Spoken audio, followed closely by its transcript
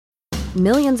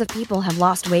Millions of people have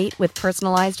lost weight with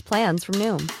personalized plans from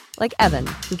Noom. Like Evan,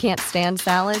 who can't stand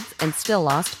salads and still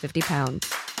lost 50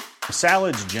 pounds.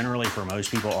 Salads generally for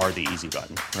most people are the easy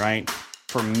button, right?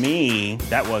 For me,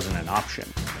 that wasn't an option.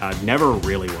 I never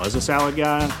really was a salad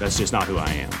guy. That's just not who I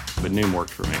am. But Noom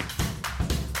worked for me.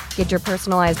 Get your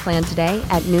personalized plan today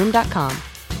at Noom.com.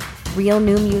 Real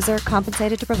Noom user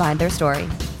compensated to provide their story.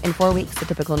 In 4 weeks, the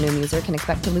typical Noom user can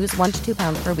expect to lose 1 to 2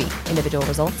 pounds per week. Individual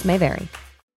results may vary.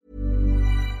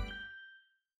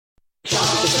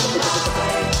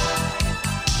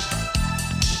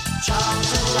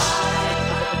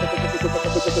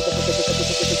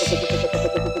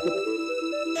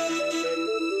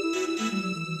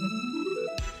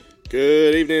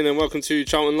 Good evening and welcome to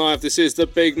Charlton Live. This is the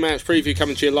big match preview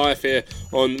coming to you live here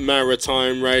on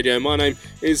Maritime Radio. My name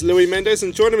is Louis Mendes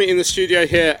and joining me in the studio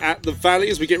here at the Valley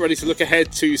as we get ready to look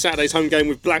ahead to Saturday's home game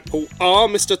with Blackpool are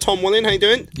Mr. Tom Welling. How you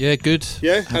doing? Yeah, good.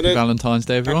 Yeah, Happy Valentine's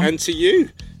Day, everyone. And to you.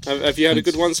 Have you had a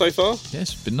good one so far? Yeah,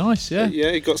 it's been nice, yeah.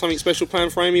 Yeah, you got something special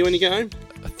planned for Amy when you get home?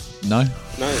 No.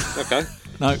 No? Okay.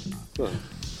 No. Well,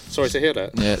 sorry to hear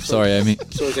that. Yeah, sorry, Amy.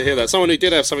 Sorry to hear that. Someone who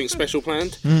did have something special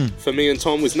planned for me and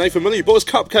Tom was Nathan Miller. You bought us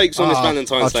cupcakes on this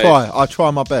Valentine's Day. I try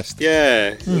my best.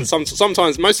 Yeah, and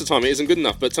sometimes, most of the time, it isn't good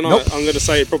enough. But tonight, I'm going to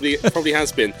say it probably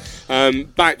has been.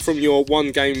 Back from your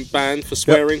one-game ban for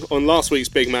swearing on last week's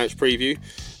big match preview.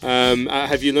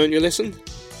 Have you learnt your lesson?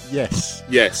 Yes.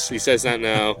 Yes, he says that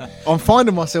now. I'm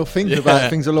finding myself thinking about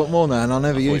things a lot more now, and I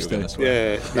never used to.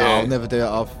 Yeah. No, I'll never do it.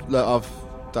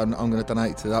 I'm going to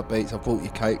donate to That Beats. I've bought you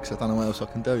cakes. I don't know what else I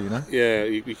can do, you know? Yeah,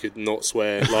 we could not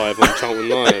swear live on Charlton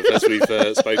Live, as we've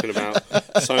spoken about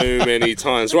so many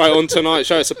times. Right, on tonight's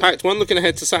show, it's a packed one. Looking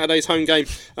ahead to Saturday's home game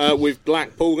with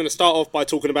Blackpool. We're going to start off by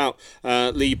talking about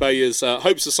Lee Bowyer's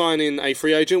hopes of signing a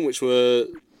free agent, which were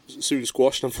soon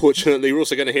squashed, unfortunately. We're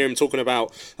also going to hear him talking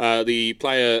about the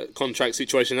player contract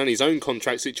situation and his own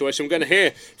contract situation. We're going to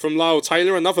hear from Lyle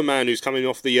Taylor, another man who's coming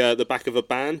off the back of a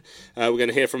ban. We're going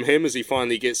to hear from him as he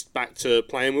finally gets back to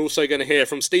playing. We're also going to hear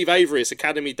from Steve Avery. It's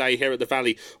Academy Day here at the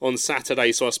Valley on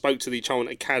Saturday, so I spoke to the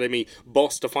Charlton Academy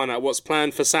boss to find out what's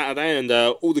planned for Saturday and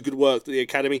all the good work that the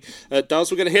Academy does.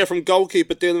 We're going to hear from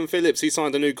goalkeeper Dylan Phillips. He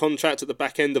signed a new contract at the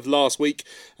back end of last week,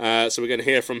 so we're going to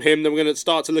hear from him. Then we're going to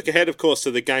start to look ahead, of course,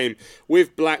 to the game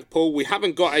with Blackpool. We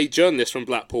haven't got a journalist from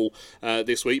Blackpool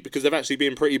this week because they've actually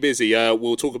been pretty busy.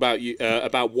 We'll talk about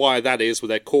why that is with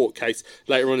their court case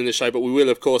later on in the show, but we will,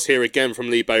 of course, hear again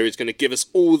from Lee Bowyer, who's going to give us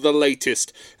all the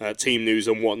latest team news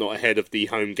and whatnot ahead of the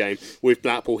home game with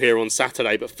Blackpool here on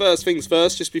Saturday. But first things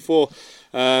first, just before...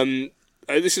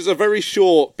 this is a very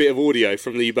short bit of audio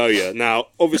from Lee Bowyer. Now,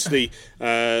 obviously,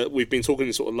 we've been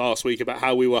talking sort of last week about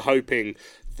how we were hoping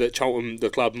that Charlton, the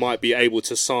club, might be able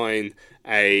to sign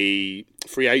a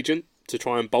free agent to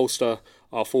try and bolster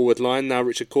our forward line. Now,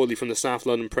 Richard Cordley from the South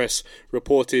London Press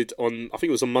reported on, I think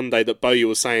it was on Monday, that Bowyer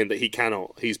was saying that he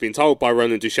cannot. He's been told by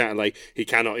Roland Duchâtelet he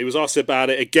cannot. He was asked about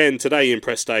it again today in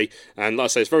Press Day, and like I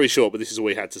say, it's very short, but this is all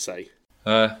he had to say.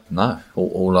 No.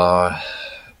 All I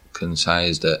can say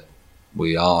is that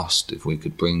we asked if we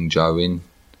could bring Joe in,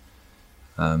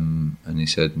 and he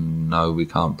said, no, we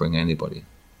can't bring anybody.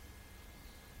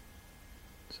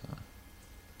 So,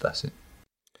 that's it.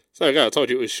 So there you go. I told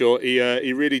you it was short. He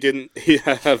really didn't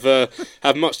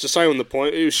have much to say on the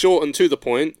point. It was short and to the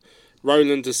point.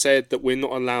 Roland has said that we're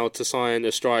not allowed to sign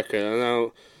a striker.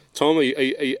 Now, Tom, are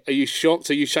you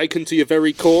shocked? Are you shaken to your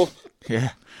very core?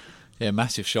 Yeah,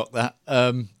 massive shock that.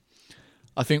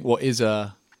 I think what is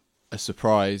a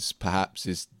surprise, perhaps,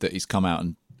 is that he's come out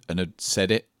and had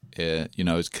said it,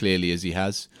 as clearly as he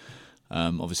has.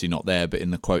 Obviously not there, but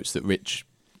in the quotes that Rich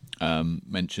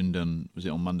mentioned on, was it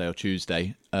on Monday or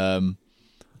Tuesday? I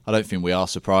don't think we are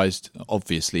surprised.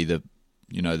 Obviously, the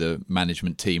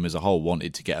management team as a whole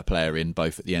wanted to get a player in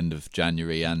both at the end of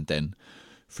January and then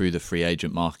through the free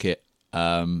agent market.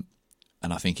 And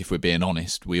I think if we're being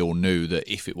honest, we all knew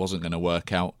that if it wasn't going to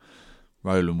work out,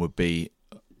 Roland would be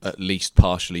at least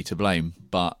partially to blame.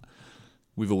 But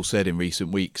we've all said in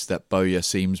recent weeks that Bowyer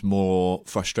seems more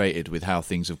frustrated with how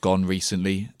things have gone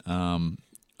recently.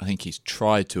 I think he's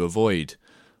tried to avoid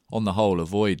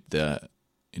the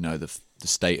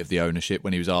state of the ownership.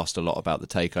 When he was asked a lot about the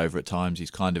takeover at times, he's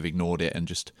kind of ignored it and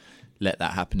just let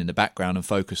that happen in the background and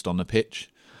focused on the pitch.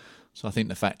 So I think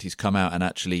the fact he's come out and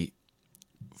actually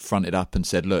fronted up and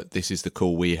said, look, this is the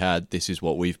call we had, this is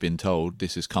what we've been told,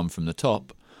 this has come from the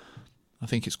top, I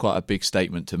think it's quite a big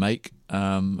statement to make.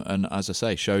 And as I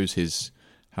say, shows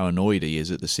how annoyed he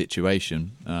is at the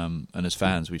situation. And as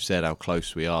fans, we've said how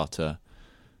close we are to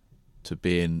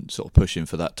being sort of pushing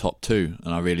for that top two,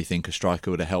 and I really think a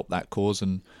striker would have helped that cause,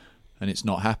 and it's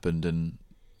not happened. And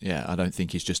I don't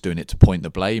think he's just doing it to point the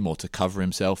blame or to cover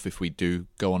himself if we do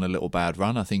go on a little bad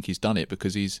run. I think he's done it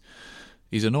because he's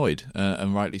annoyed,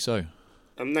 and rightly so.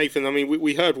 Nathan, I mean,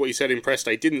 we heard what he said in press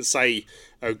day. He didn't say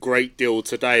a great deal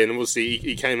today, and obviously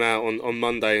he came out on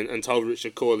Monday and told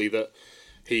Richard Corley that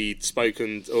he'd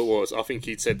spoken, I think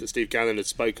he'd said that Steve Gallen had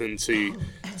spoken to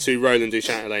Roland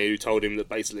Duchâtelet, who told him that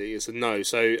basically it's a no.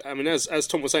 So, I mean, as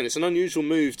Tom was saying, it's an unusual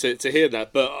move to hear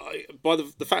that, but by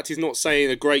the fact he's not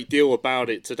saying a great deal about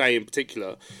it today in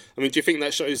particular, I mean, do you think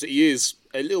that shows that he is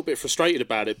a little bit frustrated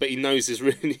about it, but he knows it's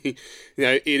really,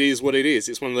 it is what it is.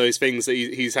 It's one of those things that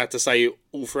he's had to say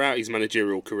all throughout his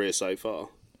managerial career so far.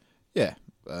 Yeah.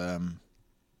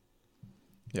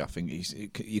 I think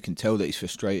you can tell that he's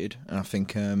frustrated, and I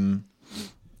think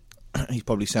he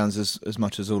probably sounds as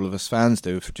much as all of us fans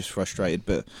do, just frustrated.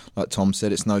 But like Tom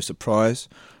said, it's no surprise,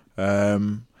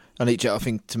 and I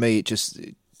think to me it just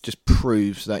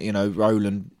proves that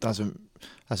Roland hasn't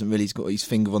really got his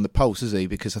finger on the pulse, has he?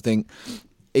 Because I think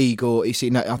Igor,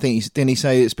 didn't he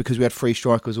say it's because we had 3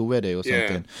 strikers already or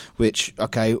something? Yeah. Which,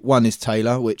 okay, one is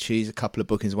Taylor, which he's a couple of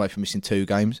bookings away from missing 2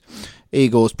 games.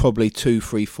 Igor's probably 2,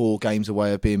 3, 4 games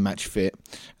away of being match fit,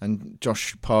 and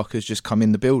Josh Parker's just come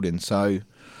in the building. So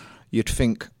you'd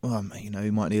think, he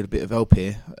might need a bit of help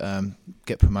here,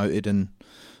 get promoted, and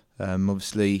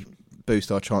obviously boost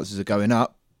our chances of going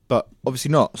up. But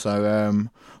obviously not. So,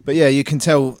 but yeah, you can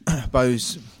tell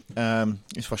Bowes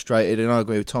is frustrated, and I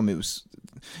agree with Tom. It's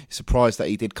surprised that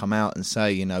he did come out and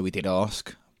say, we did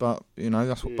ask. But,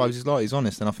 that's what Bowes is like. He's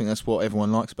honest, and I think that's what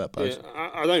everyone likes about Bowes. Yeah,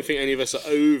 I don't think any of us are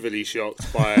overly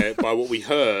shocked by what we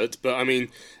heard. But, I mean,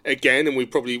 again, and we've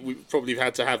probably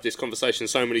had to have this conversation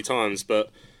so many times, but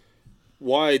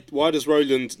why does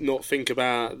Roland not think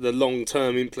about the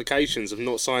long-term implications of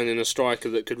not signing a striker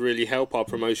that could really help our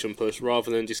promotion push rather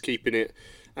than just keeping it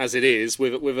as it is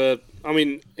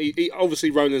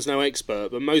obviously Roland's no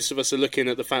expert, but most of us are looking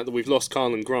at the fact that we've lost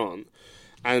Karlan Grant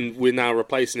and we're now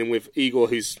replacing him with Igor,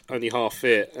 who's only half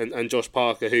fit, and Josh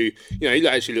Parker, who, he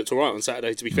actually looked all right on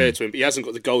Saturday, to be fair to him, but he hasn't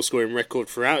got the goal-scoring record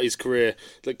throughout his career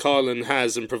that Karlan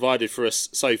has and provided for us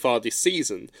so far this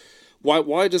season.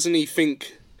 Why doesn't he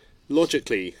think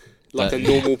logically like a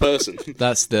normal person?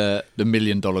 That's the $1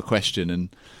 million question, and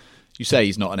you say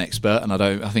he's not an expert, and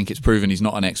I think it's proven he's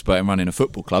not an expert in running a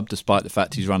football club, despite the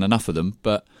fact he's run enough of them.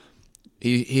 But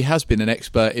he has been an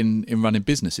expert in running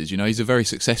businesses. He's a very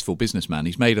successful businessman.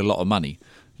 He's made a lot of money.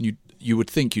 You would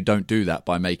think you don't do that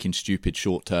by making stupid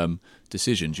short-term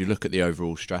decisions. You look at the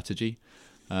overall strategy.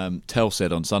 Tell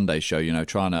said on Sunday's show,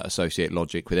 trying to associate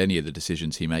logic with any of the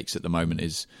decisions he makes at the moment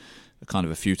is a kind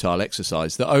of a futile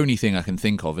exercise. The only thing I can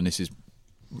think of, and this is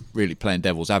really playing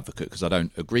devil's advocate because I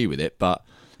don't agree with it, but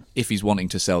if he's wanting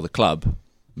to sell the club,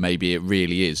 maybe it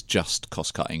really is just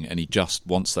cost cutting and he just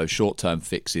wants those short-term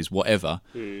fixes, whatever,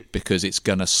 because it's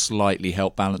going to slightly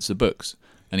help balance the books.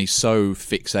 And he's so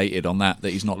fixated on that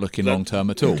he's not looking long-term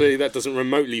at all. Clearly that doesn't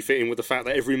remotely fit in with the fact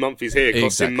that every month he's here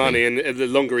costs him money, and the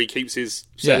longer he keeps his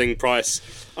selling price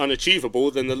unachievable,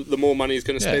 then the more money he's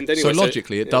going to spend anyway. So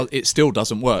logically, it still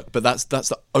doesn't work, but that's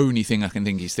the only thing I can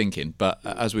think he's thinking. But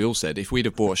as we all said, if we'd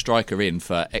have brought a striker in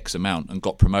for X amount and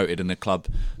got promoted and the club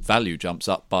value jumps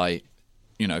up by,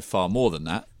 far more than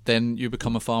that, then you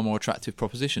become a far more attractive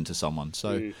proposition to someone.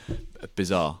 So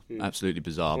bizarre, absolutely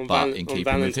bizarre. On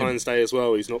Valentine's Day as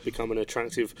well, he's not become an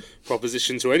attractive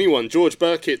proposition to anyone. George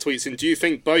Burkitt tweets in, do you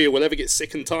think Bowyer will ever get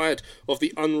sick and tired of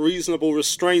the unreasonable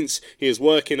restraints he is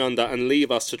working under and leave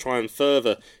us to try and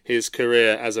further his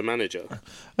career as a manager?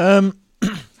 I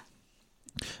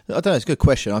don't know. It's a good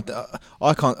question.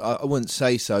 I wouldn't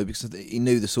say so because he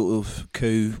knew the sort of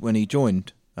coup when he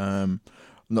joined. I'm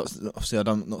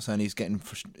not saying he's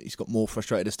got more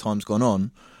frustrated as time's gone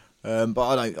on,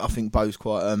 but I think Bo's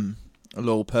quite a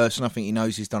loyal person. I think he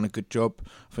knows he's done a good job.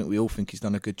 I think we all think he's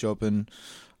done a good job, and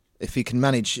if he can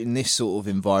manage in this sort of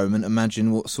environment,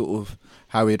 imagine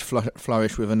how he'd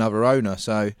flourish with another owner.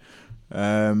 So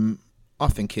I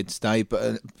think he'd stay,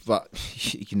 but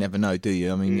you never know, do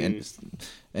you? I mean,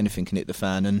 anything can hit the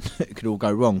fan and it could all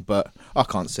go wrong, but I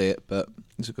can't see it, but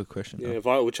it's a good question. Yeah,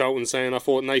 Vital Charlton saying, I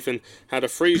thought Nathan had a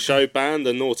free show ban,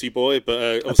 the naughty boy,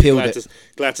 but obviously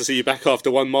glad to see you back after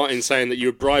one. Martin saying that you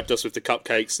had bribed us with the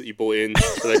cupcakes that you bought in,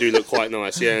 so they do look quite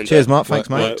nice. Yeah, and, cheers, Mark. Thanks,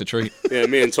 mate. To treat. Yeah,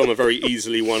 me and Tom are very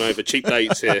easily won over. Cheap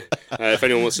dates here. If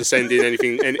anyone wants to send in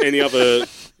any other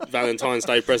Valentine's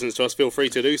Day presents to us, feel free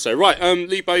to do so. Right,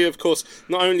 Lee Bowyer, of course,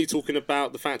 not only talking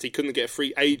about the fact he couldn't get a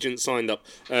free agent signed up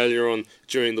earlier on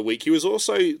during the week, he was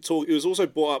also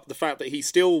brought up the fact that he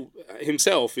still himself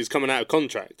himself is coming out of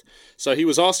contract. So he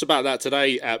was asked about that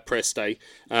today at press day.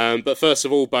 But first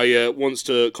of all, Bowyer wants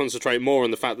to concentrate more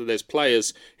on the fact that there's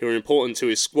players who are important to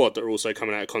his squad that are also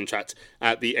coming out of contract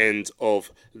at the end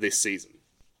of this season.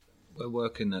 We're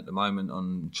working at the moment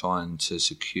on trying to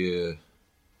secure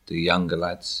the younger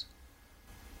lads,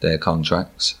 their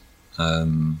contracts,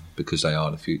 because they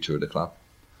are the future of the club.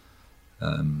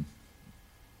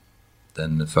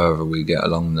 Then the further we get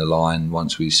along the line,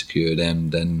 once we secure them,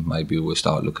 then maybe we'll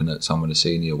start looking at some of the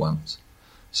senior ones,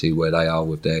 see where they are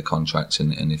with their contracts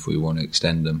and if we want to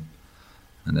extend them.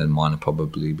 And then mine will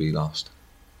probably be last.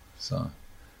 So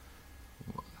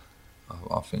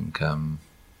I think the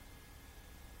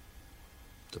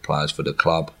players for the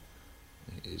club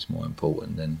is more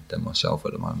important than myself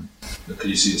at the moment. Can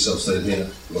you see yourself staying here?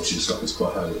 Obviously the stock is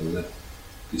quite high at the minute.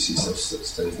 Can you see yourself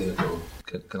staying here?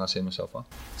 Can I see myself on?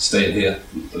 Staying here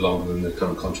longer than the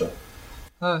current contract?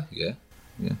 Yeah.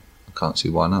 I can't see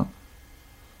why not.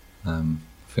 I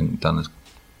think we've done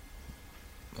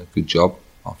a good job,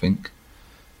 I think.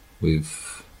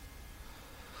 It's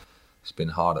been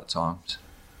hard at times,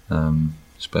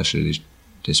 especially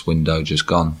this window just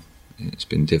gone. It's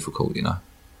been difficult, you know.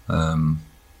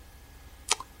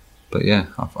 But yeah,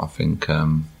 I think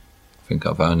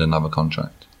I've earned another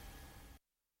contract.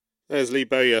 There's Lee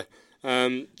Bowyer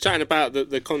chatting about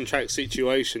the contract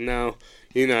situation now.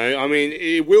 You know, I mean,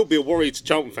 it will be a worry to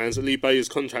Charlton fans that Lee Bowyer's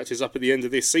contract is up at the end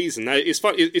of this season. Now,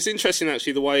 it's interesting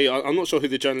actually the way I'm not sure who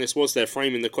the journalist was there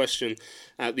framing the question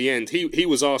at the end. He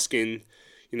was asking,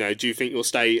 you know, do you think you'll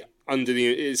stay under the?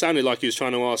 It sounded like he was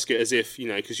trying to ask it as if, you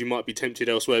know, because you might be tempted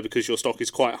elsewhere because your stock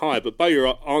is quite high. But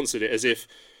Bowyer answered it as if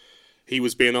he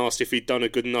was being asked if he'd done a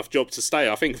good enough job to stay.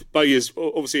 I think Bowyer's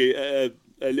obviously a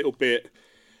little bit.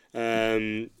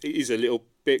 He's a little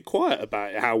bit quiet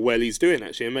about how well he's doing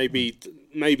actually, and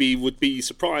maybe would be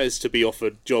surprised to be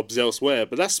offered jobs elsewhere.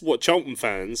 But that's what Charlton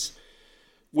fans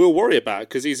will worry about,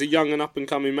 because he's a young and up and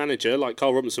coming manager like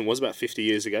Carl Robinson was about 50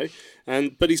 years ago,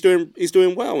 but he's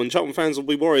doing well, and Charlton fans will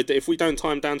be worried that if we don't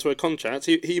tie him down to a contract,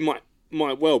 he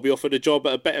might well be offered a job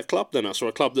at a better club than us, or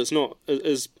a club that's not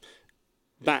as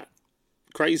that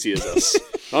crazy as us.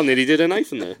 I nearly did a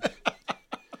Nathan there.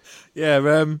 Yeah,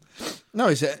 no,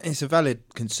 it's a valid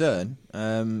concern,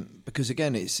 because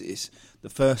again, it's the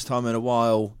first time in a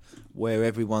while where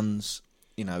everyone's,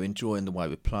 you know, enjoying the way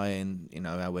we're playing, you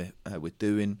know, how we're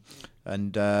doing,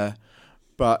 and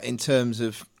but in terms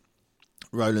of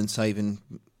Roland saving,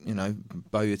 you know,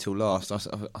 Bowyer till last,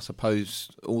 I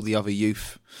suppose all the other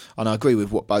youth, and I agree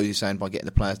with what Bowyer's saying by getting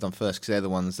the players done first, because they're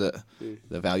the ones that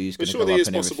the value's going to go up. But surely it's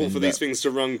possible for these things to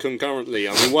run concurrently.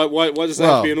 I mean, why does that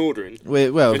have to be an ordering?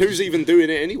 Well, and who's even doing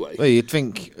it anyway? Well, you'd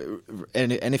think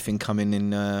anything coming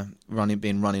in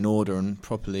being run in order and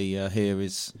properly here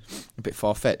is a bit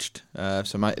far fetched.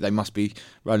 So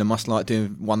Roland must like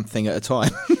doing one thing at a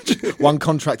time, one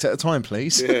contract at a time,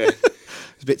 please. Yeah.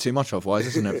 It's a bit too much otherwise,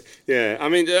 isn't it? Yeah, I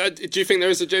mean, do you think there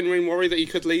is a genuine worry that he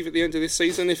could leave at the end of this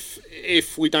season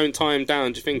if we don't tie him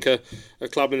down? Do you think a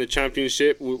club in the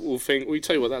Championship will think, we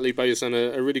tell you what, that Lee Bowyer's done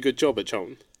a really good job at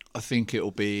Charlton? I think it'll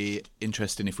be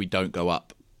interesting if we don't go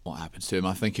up, what happens to him.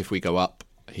 I think if we go up,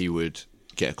 he would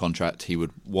get a contract. He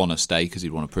would want to stay because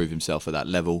he'd want to prove himself at that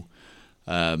level.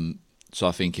 So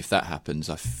I think if that happens,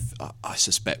 I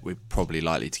suspect we're probably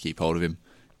likely to keep hold of him.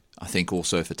 I think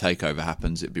also if a takeover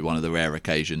happens, it'd be one of the rare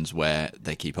occasions where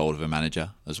they keep hold of a manager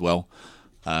as well.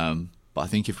 But I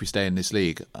think if we stay in this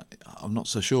league, I'm not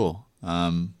so sure.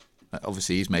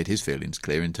 Obviously, he's made his feelings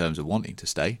clear in terms of wanting to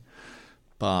stay.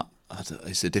 But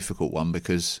it's a difficult one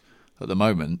because at the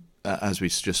moment, as we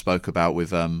just spoke about with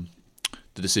the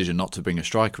decision not to bring a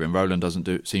striker in, Roland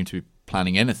doesn't seem to be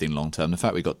planning anything long term. The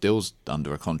fact we got Dills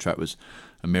under a contract was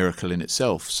a miracle in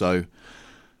itself. So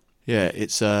yeah,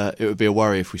 it would be a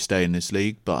worry if we stay in this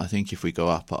league, but I think if we go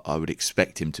up, I would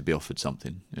expect him to be offered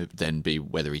something. It would then be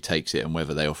whether he takes it and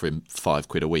whether they offer him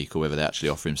 £5 a week or whether they actually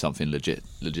offer him something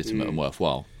legitimate and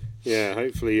worthwhile. Yeah,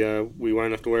 hopefully we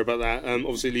won't have to worry about that.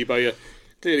 Obviously, Lee Bowyer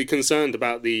clearly concerned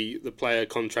about the player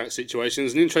contract situation.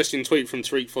 There's an interesting tweet from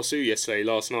Tariq Fosu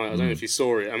last night. I don't know if you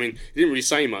saw it. I mean, he didn't really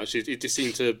say much. It just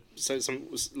seemed to say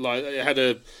like it had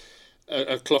a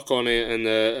clock on it and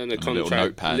a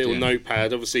contract, little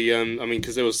notepad. Obviously, I mean,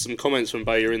 because there was some comments from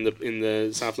Bowyer in the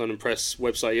South London Press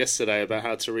website yesterday about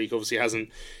how Tariq obviously hasn't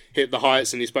hit the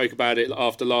heights, and he spoke about it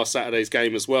after last Saturday's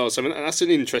game as well. So I mean, that's an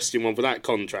interesting one for that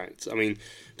contract. I mean,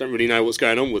 don't really know what's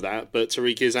going on with that, but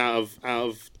Tariq is out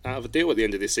of a deal at the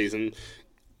end of this season.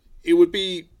 It would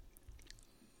be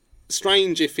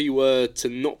strange if he were to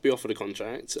not be offered a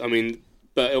contract. I mean,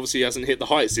 but obviously he hasn't hit the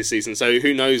heights this season, so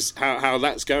who knows how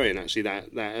that's going, actually,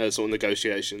 that sort of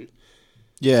negotiation.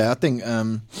 Yeah, I think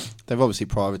they've obviously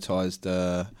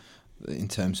prioritised in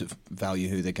terms of value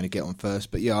who they're going to get on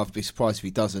first. But yeah, I'd be surprised if he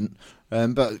doesn't.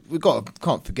 But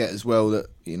can't forget as well that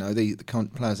the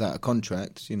players out of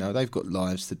contract, they've got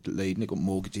lives to lead and they've got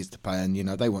mortgages to pay, and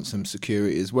they want some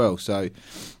security as well. So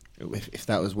if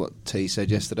that was what T said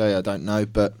yesterday, I don't know,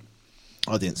 but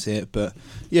I didn't see it. But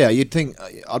yeah, you'd think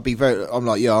I'll be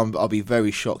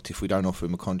very shocked if we don't offer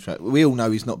him a contract. We all know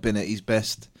he's not been at his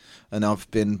best. And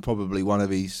I've been probably one of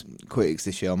his critics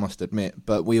this year, I must admit.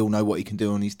 But we all know what he can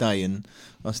do on his day, and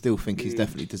I still think he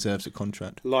definitely deserves a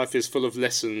contract. Life is full of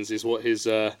lessons, is what his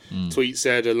tweet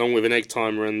said, along with an egg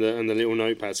timer and the little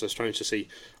notepad. So strange to see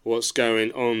what's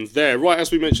going on there. Right, as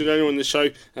we mentioned earlier on the show,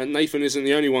 Nathan isn't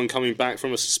the only one coming back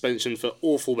from a suspension for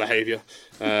awful behaviour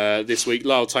this week.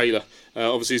 Lyle Taylor,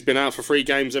 obviously, has been out for 3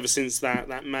 games ever since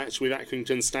that match with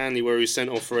Accrington Stanley, where he was sent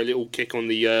off for a little kick on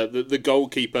the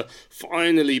goalkeeper.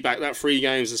 Finally back. That 3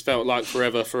 games has felt like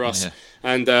forever for us,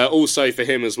 and also for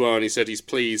him as well. And he said he's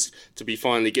pleased to be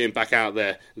finally getting back out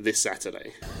there this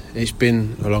Saturday. It's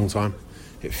been a long time.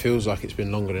 It feels like it's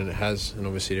been longer than it has, and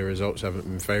obviously the results haven't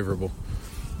been favourable.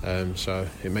 So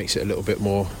it makes it a little bit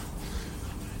more.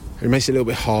 It makes it a little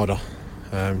bit harder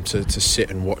to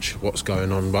sit and watch what's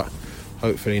going on. But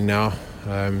hopefully now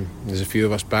there's a few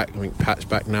of us back. I think Pat's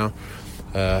back now.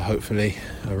 Hopefully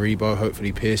Aribo,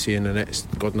 hopefully Piercy in the next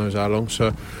God knows how long.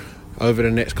 So over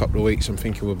the next couple of weeks, I'm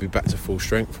thinking we'll be back to full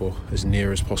strength, or as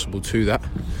near as possible to that,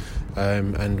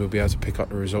 and we'll be able to pick up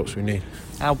the results we need.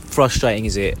 How frustrating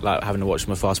is it, like, having to watch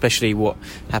from afar, especially what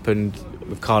happened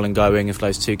with Carlin going and for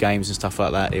those 2 games and stuff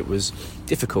like that? It was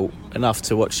difficult enough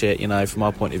to watch it, from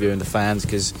our point of view and the fans,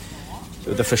 because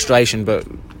the frustration, but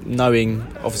knowing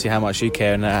obviously how much you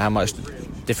care and how much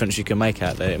difference you can make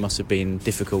out there, it must have been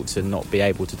difficult to not be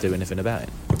able to do anything about it.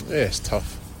 Yeah, it's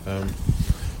tough,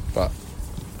 but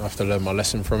I have to learn my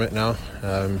lesson from it now,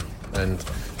 and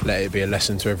let it be a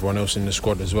lesson to everyone else in the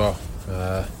squad as well.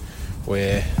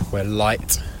 We're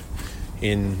light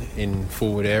in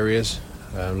forward areas,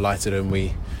 lighter than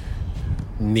we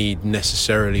need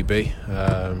necessarily be,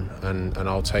 and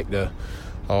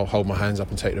I'll hold my hands up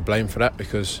and take the blame for that,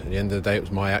 because at the end of the day it was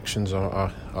my actions.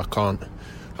 I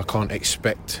can't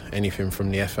expect anything from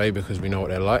the FA because we know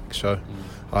what they're like, so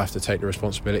I have to take the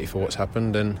responsibility for what's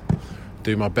happened and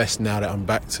do my best now that I'm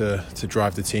back to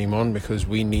drive the team on, because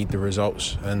we need the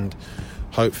results, and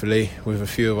hopefully with a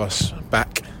few of us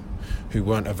back who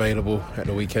weren't available at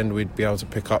the weekend, we'd be able to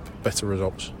pick up better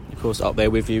results. Of course, up there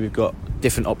with you, we've got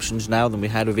different options now than we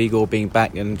had with Igor being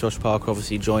back and Josh Parker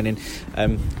obviously joining.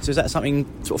 So is that something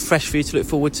sort of fresh for you to look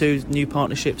forward to, new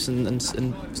partnerships and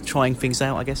trying things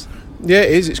out, I guess? Yeah,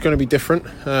 it is. It's going to be different,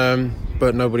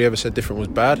 but nobody ever said different was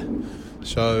bad.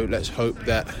 So let's hope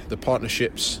that the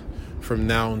partnerships from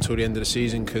now until the end of the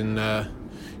season can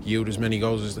yield as many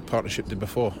goals as the partnership did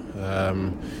before.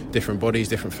 Different bodies,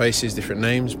 different faces, different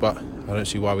names, but I don't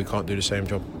see why we can't do the same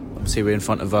job. Obviously we're in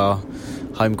front of our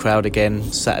home crowd again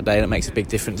Saturday, and it makes a big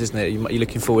difference, isn't it? You're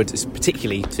looking forward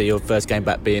particularly to your first game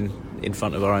back being in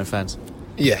front of our own fans.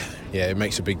 Yeah, it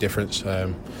makes a big difference.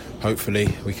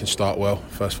 Hopefully we can start well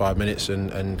first 5 minutes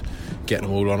and get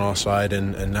them all on our side,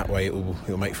 and that way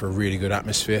it'll make for a really good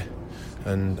atmosphere,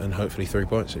 and hopefully 3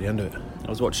 points at the end of it. I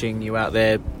was watching you out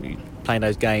there playing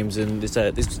those games, and this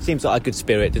seems like a good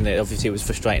spirit, didn't it? Obviously it was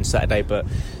frustrating Saturday, but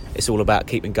it's all about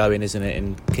keeping going, isn't it,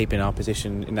 and keeping our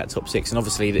position in that top 6, and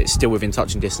obviously it's still within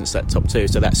touching distance, that top 2,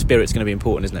 so that spirit's going to be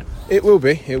important, isn't it? It will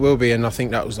be, and I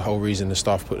think that was the whole reason the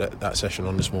staff put that session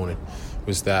on this morning,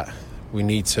 was that we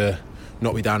need to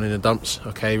not be down in the dumps.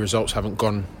 Okay, results haven't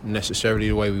gone necessarily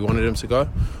the way we wanted them to go,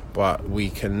 but we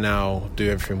can now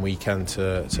do everything we can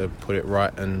to put it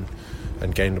right and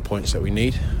gain the points that we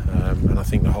need, and I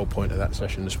think the whole point of that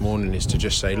session this morning is to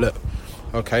just say, look,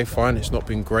 okay, fine, it's not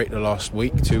been great the last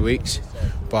week, 2 weeks,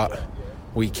 but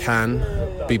we can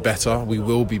be better, we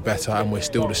will be better, and we're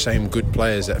still the same good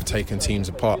players that have taken teams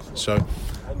apart. So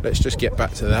let's just get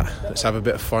back to that. Let's have a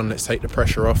bit of fun. Let's take the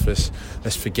pressure off. Let's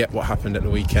forget what happened at the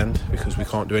weekend, because we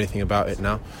can't do anything about it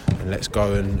now, and let's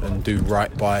go and do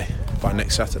right by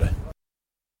next Saturday.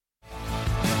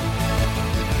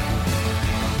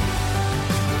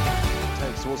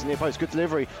 Towards the near post, good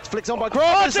delivery. It's flicked on by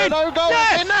Grant. No goal.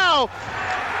 Yes! In now.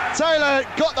 Taylor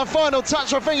got the final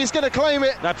touch. I think he's going to claim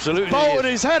it. Absolutely. Bolton,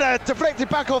 his header deflected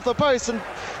back off the post, and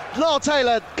Lyle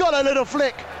Taylor got a little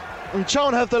flick, and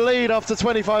Charlton have the lead after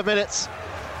 25 minutes.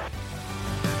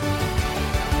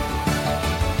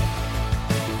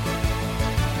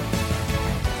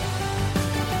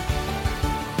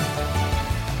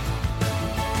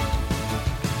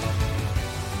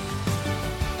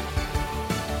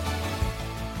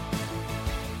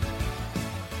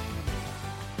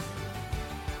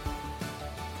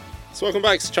 So welcome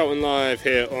back to Charlton Live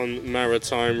here on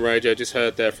Maritime Radio. Just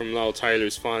heard there from Lyle Taylor,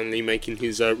 who's finally making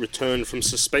his return from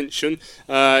suspension.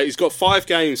 He's got 5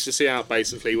 games to see out,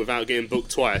 basically, without getting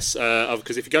booked twice.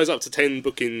 Because if he goes up to 10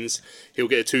 bookings, he'll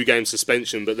get a 2-game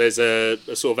suspension. But there's a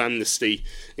sort of amnesty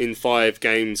in 5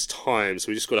 games' time. So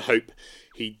we just got to hope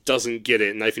he doesn't get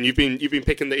it. Nathan, you've been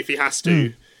picking that if he has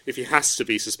to. If he has to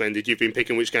be suspended, you've been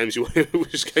picking which games you wanted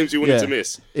to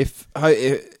miss.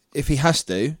 If he has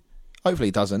to, hopefully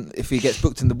he doesn't. If he gets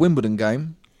booked in the Wimbledon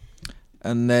game,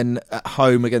 and then at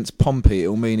home against Pompey,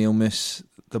 it'll mean he'll miss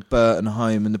the Burton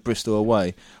home and the Bristol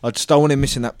away. I just don't want him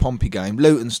missing that Pompey game.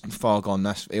 Luton's far gone.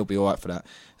 He'll be all right for that.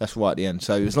 That's right at the end.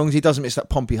 So as long as he doesn't miss that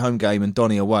Pompey home game and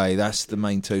Donny away, that's the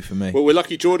main 2 for me. Well, we're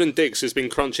lucky Jordan Dix has been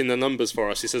crunching the numbers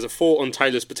for us. He says a 4 on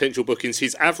Taylor's potential bookings.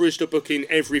 He's averaged a booking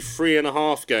every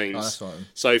 3.5 games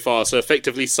so far. So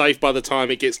effectively safe by the time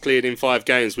it gets cleared in 5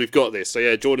 games. We've got this. So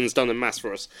yeah, Jordan's done the maths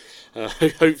for us.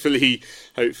 Hopefully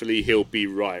he'll be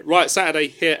right. Right, Saturday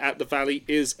here at the Valley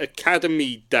is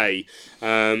Academy Day.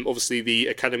 Obviously the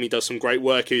Academy does some great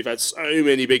work here. We've had so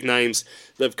many big names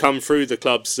that have come through the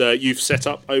club's youth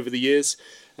setup over the years.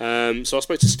 So I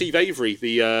spoke to Steve Avery,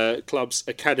 the club's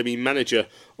Academy manager,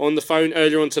 on the phone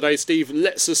earlier on today. Steve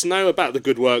lets us know about the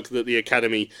good work that the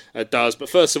Academy does, but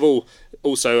first of all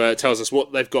also tells us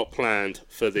what they've got planned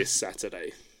for this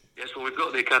Saturday. Yes, well, we've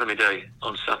got the Academy Day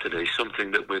on Saturday, something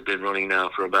that we've been running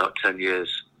now for about 10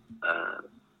 years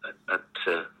at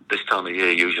this time of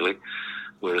year, usually,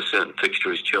 where a certain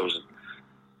fixture is chosen.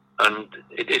 And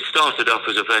it started off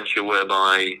as a venture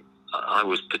whereby I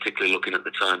was particularly looking at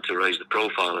the time to raise the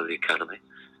profile of the Academy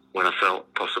when I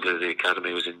felt possibly the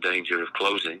Academy was in danger of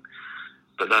closing.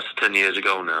 But that's 10 years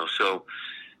ago now, so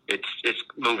it's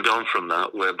moved on from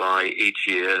that, whereby each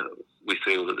year we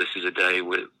feel that this is a day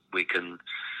where we can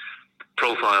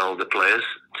profile the players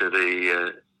to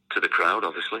the crowd,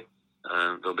 obviously.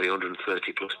 There'll be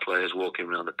 130 plus players walking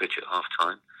around the pitch at half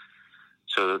time,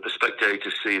 so that the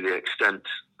spectators see the extent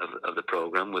of the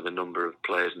programme with a number of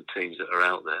players and teams that are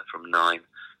out there from 9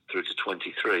 through to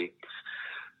 23.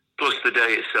 Plus the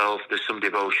day itself, there's some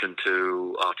devotion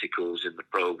to articles in the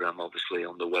programme, obviously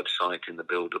on the website in the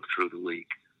build-up through the week.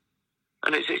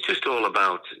 And it's just all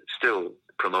about still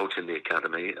promoting the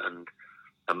Academy and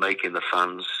making the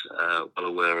fans well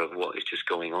aware of what is just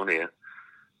going on here.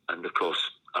 And of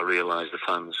course, I realise the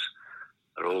fans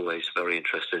are always very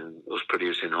interested in us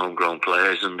producing homegrown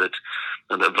players, and that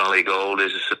Valley Gold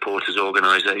is a supporters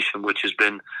organisation which has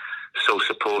been so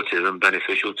supportive and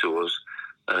beneficial to us,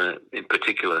 in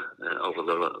particular over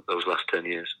those last 10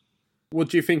 years. What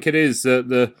do you think it is that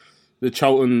the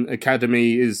Charlton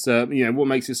Academy is? What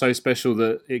makes it so special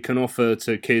that it can offer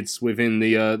to kids within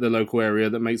the local area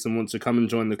that makes them want to come and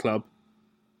join the club?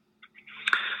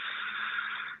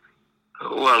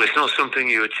 Well, it's not something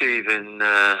you achieve in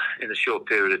a short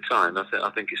period of time. I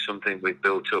think it's something we've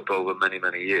built up over many,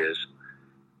 many years.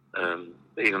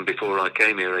 Even before I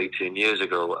came here 18 years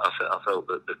ago, I felt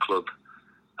that the club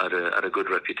had a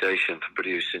good reputation for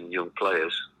producing young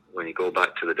players. When you go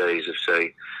back to the days of,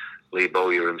 say, Lee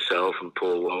Bowyer himself and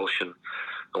Paul Walsh, and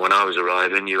when I was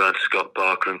arriving, you had Scott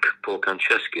Barker and Paul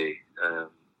Konchesky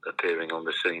appearing on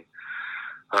the scene.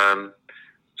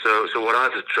 So what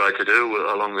I've tried to do,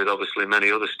 along with obviously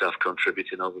many other staff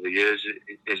contributing over the years,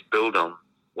 is build on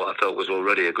what I felt was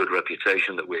already a good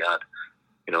reputation that we had,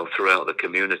 throughout the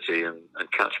community and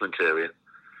catchment area.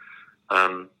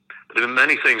 But there have been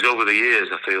many things over the years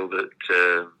I feel that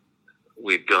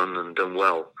we've done and done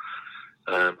well.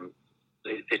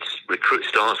 It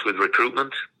starts with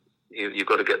recruitment. You've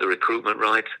got to get the recruitment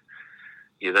right.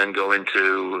 You then go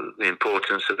into the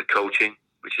importance of the coaching,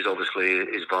 which is obviously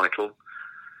vital.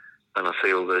 And I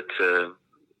feel that,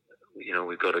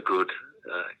 we've got a good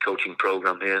coaching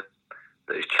program here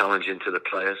that is challenging to the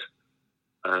players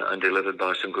and delivered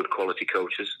by some good quality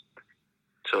coaches.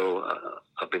 So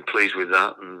I've been pleased with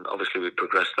that, and obviously we've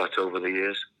progressed that over the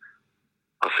years.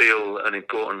 I feel an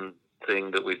important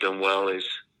thing that we've done well is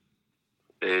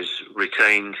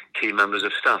retained key members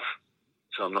of staff.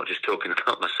 So I'm not just talking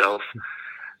about myself,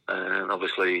 and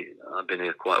obviously I've been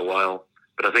here quite a while,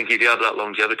 but I think if you have that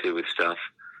longevity with staff,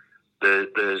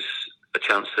 there's a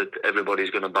chance that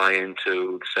everybody's going to buy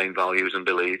into the same values and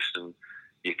beliefs, and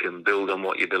you can build on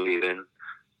what you believe in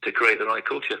to create the right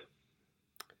culture.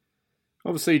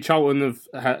 Obviously, Charlton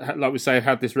have, like we say,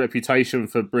 had this reputation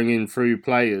for bringing through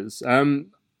players.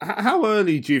 How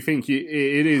early do you think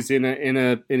it is in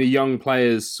a young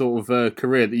player's sort of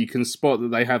career that you can spot that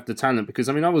they have the talent? Because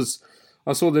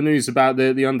I saw the news about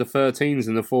the under 13s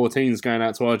and the 14s going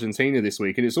out to Argentina this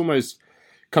week, and it's almost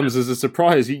comes as a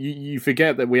surprise. You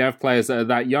forget that we have players that are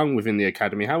that young within the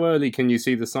academy. How early can you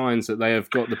see the signs that they have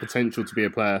got the potential to be a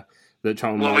player that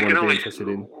Charlton might want to be interested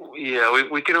in? Yeah,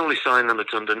 we can only sign them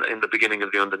in the beginning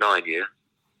of the under-9 year,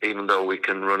 even though we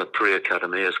can run a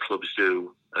pre-academy, as clubs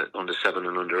do at under-7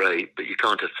 and under-8, but you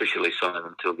can't officially sign them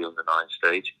until the under-9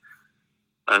 stage.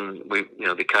 And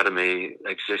the academy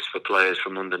exists for players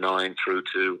from under-9 through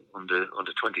to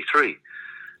under-23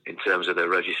 in terms of their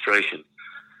registration.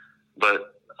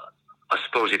 But I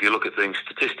suppose if you look at things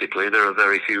statistically, there are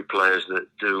very few players that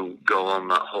do go on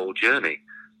that whole journey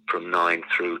from 9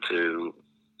 through to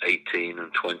 18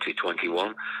 and 20,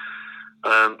 21.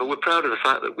 But we're proud of the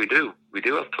fact that we do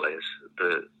have players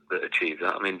that achieve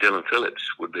that. I mean, Dylan Phillips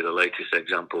would be the latest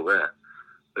example there,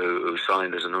 who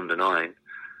signed as an under-9,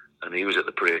 and he was at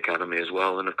the pre-academy as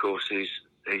well. And of course, he's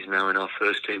now in our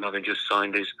first team, having just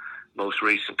signed his most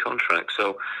recent contract.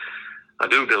 So I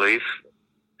do believe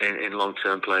in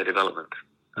long-term player development.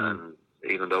 And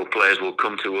even though players will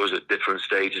come to us at different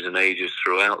stages and ages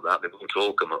throughout that, they won't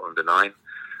all come at under-9.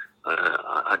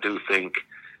 I do think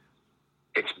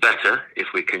it's better if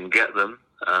we can get them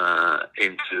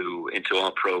into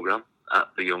our programme at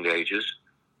the young ages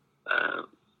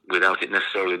without it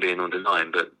necessarily being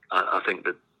under-9. But I think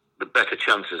that the better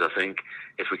chances,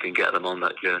 if we can get them on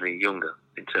that journey younger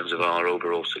in terms of our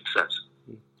overall success.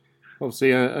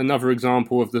 Obviously, another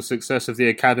example of the success of the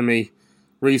academy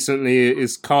recently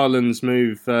is Carlin's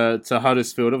move to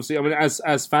Huddersfield. Obviously, I mean,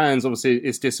 as fans, obviously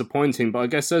it's disappointing, but I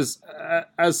guess as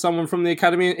someone from the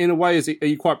academy, in a way, are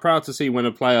you quite proud to see when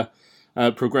a player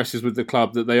progresses with the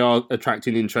club that they are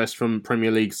attracting interest from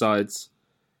Premier League sides?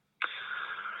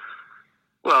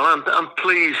 Well, I'm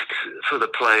pleased for the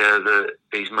player that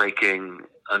he's making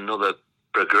another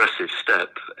progressive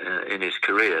step in his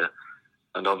career,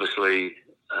 and obviously.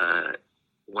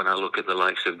 When I look at the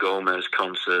likes of Gomez,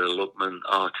 Konsa, Lookman,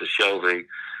 Arthur, Shelby,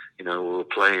 who are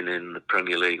playing in the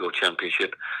Premier League or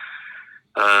Championship,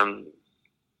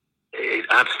 it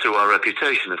adds to our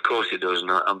reputation. Of course it does,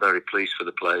 and I'm very pleased for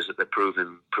the players that they're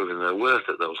proving their worth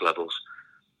at those levels.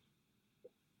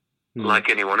 Like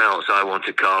anyone else, I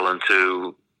wanted Carlin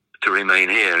to remain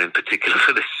here, in particular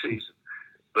for this season.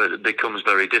 But it becomes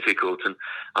very difficult, and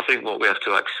I think what we have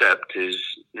to accept is,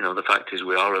 the fact is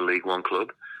we are a League One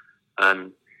club,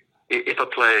 and if a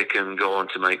player can go on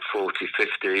to make 40,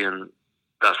 50, and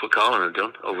that's what Carlin had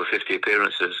done, over 50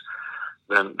 appearances,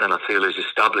 then I feel he's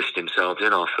established himself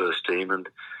in our first team, and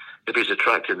if he's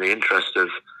attracting the interest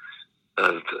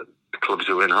of clubs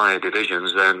who are in higher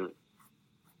divisions, then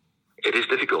it is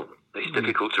difficult. It's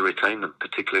difficult to retain them,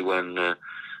 particularly when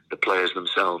the players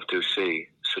themselves do see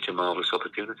such a marvellous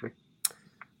opportunity.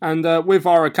 And with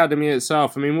our academy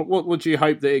itself, I mean, what would you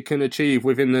hope that it can achieve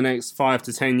within the next 5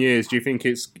 to 10 years? Do you think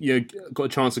it's got a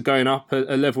chance of going up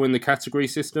a level in the category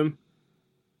system?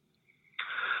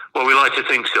 Well, we like to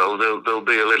think so. There'll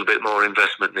be a little bit more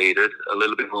investment needed, a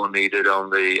little bit more needed on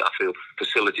the,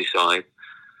 facility side.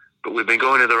 But we've been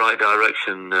going in the right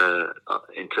direction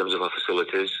in terms of our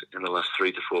facilities in the last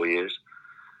 3 to 4 years.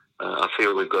 I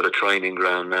feel we've got a training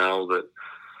ground now that,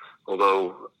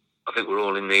 although I think we're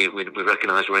all in need, we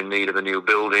recognise we're in need of a new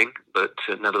building, but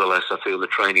nevertheless I feel the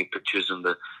training pitches and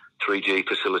the 3G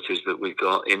facilities that we've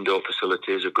got, indoor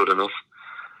facilities, are good enough.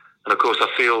 And of course I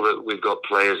feel that we've got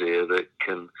players here that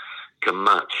can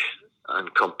match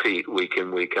and compete week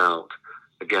in, week out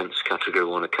against Category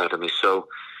 1 academies. So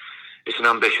it's an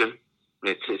ambition.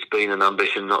 It's been an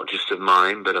ambition not just of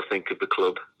mine, but I think of the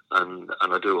club, and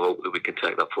I do hope that we can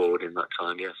take that forward in that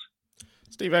time, yes.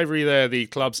 Steve Avery there, the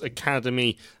club's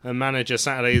academy manager.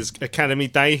 Saturday's academy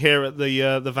day here at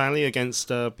the Valley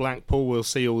against Blackpool. We'll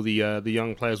see all the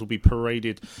young players will be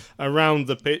paraded around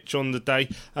the pitch on the day.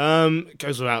 It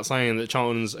goes without saying that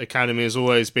Charlton's academy has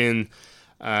always been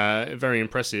very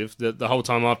impressive. The whole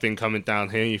time I've been coming down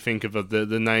here, you think of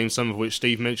the names, some of which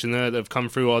Steve mentioned there, that have come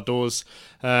through our doors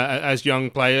as young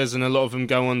players, and a lot of them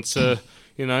go on to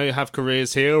have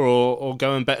careers here or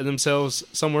go and better themselves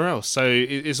somewhere else. So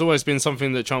it's always been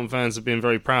something that Charlton fans have been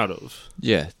very proud of.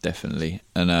 Yeah, definitely.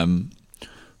 And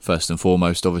first and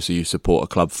foremost, obviously you support a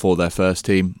club for their first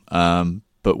team.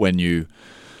 But when you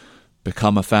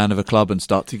become a fan of a club and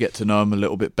start to get to know them a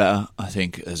little bit better, I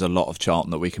think there's a lot of Charlton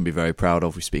that we can be very proud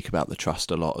of. We speak about the trust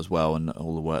a lot as well and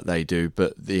all the work they do.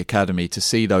 But the academy, to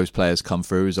see those players come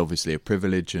through is obviously a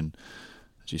privilege, and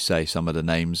as you say, some of the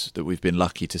names that we've been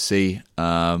lucky to see.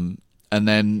 And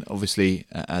then, obviously,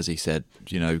 as he said,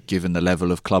 given the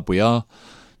level of club we are,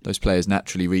 those players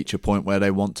naturally reach a point where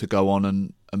they want to go on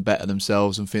and better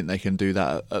themselves and think they can do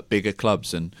that at bigger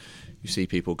clubs. And you see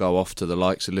people go off to the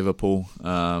likes of Liverpool,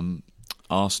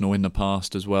 Arsenal in the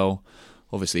past as well,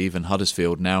 obviously even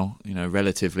Huddersfield now,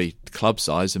 relatively club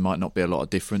size, there might not be a lot of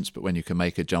difference, but when you can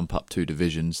make a jump up 2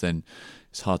 divisions, then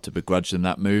it's hard to begrudge them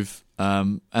that move.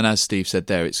 And as Steve said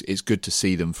there, it's good to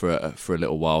see them for a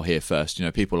little while here first.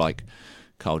 People like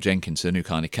Carl Jenkinson, who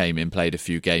kind of came in, played a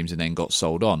few games and then got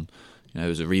sold on. There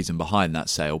was a reason behind that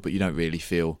sale, but you don't really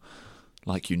feel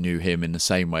like you knew him in the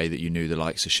same way that you knew the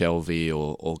likes of Shelvey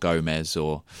or Gomez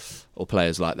or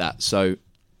players like that. So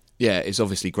yeah, it's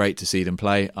obviously great to see them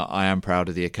play. I am proud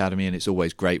of the academy, and it's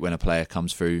always great when a player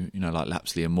comes through, like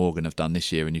Lapsley and Morgan have done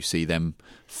this year, and you see them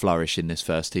flourish in this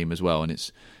first team as well. And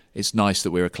it's nice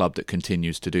that we're a club that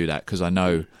continues to do that, because I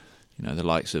know, the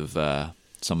likes of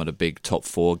some of the big top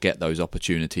 4 get those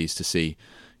opportunities to see,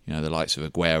 the likes of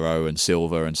Aguero and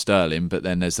Silva and Sterling, but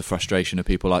then there's the frustration of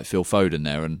people like Phil Foden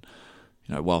there. And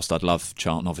whilst I'd love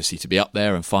Charlton obviously to be up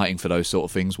there and fighting for those sort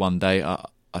of things one day,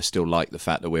 I still like the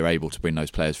fact that we're able to bring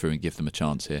those players through and give them a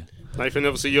chance here. Nathan,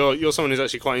 obviously you're someone who's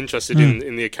actually quite interested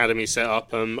in the academy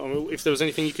setup. If there was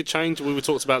anything you could change, we were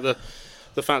talked about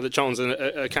the fact that Charlton's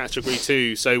a category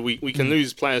 2, so we can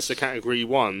lose players to category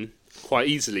 1 quite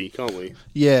easily, can't we?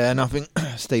 Yeah, and I think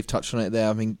Steve touched on it there.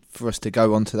 I mean, for us to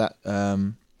go on to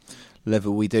that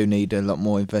level, we do need a lot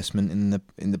more investment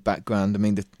in the background. I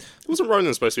mean, wasn't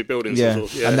Roland supposed to be building? Yeah, some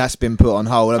sort of, yeah, and that's been put on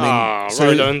hold. I mean,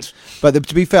 Roland. But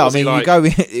to be fair, What's I mean, he like? you go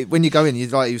in, when you go in,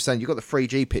 like you were saying, you've got the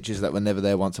 3G pitches that were never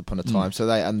there once upon a time. So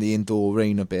and the indoor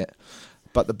arena bit.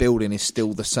 But the building is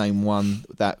still the same one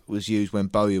that was used when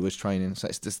Bowyer was training. So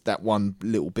it's just that one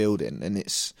little building, and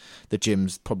the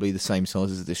gym's probably the same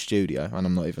size as the studio, and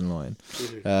I'm not even lying.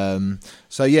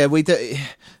 So yeah, we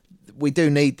do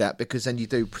need that, because then you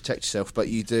do protect yourself, but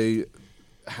you do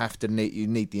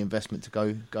need the investment to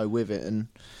go with it. And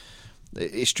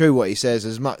it's true what he says.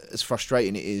 As much as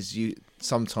frustrating it is,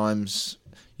 sometimes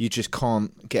you just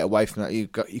can't get away from that. You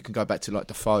can go back to like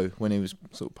Defoe when he was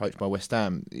sort of poached by West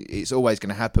Ham. It's always going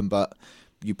to happen, but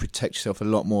you protect yourself a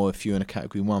lot more if you're in a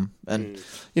category 1. And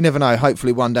you never know.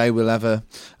 Hopefully one day we'll have an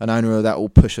owner that will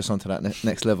push us onto that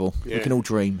next level. Yeah. We can all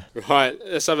dream. Right,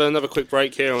 let's have another quick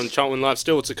break here on Charlton Live.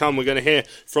 Still to come, we're going to hear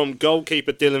from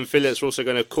goalkeeper Dylan Phillips. We're also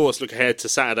going to, of course, look ahead to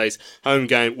Saturday's home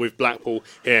game with Blackpool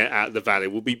here at the Valley.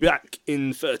 We'll be back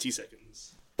in 30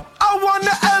 seconds. I want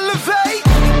to elevate.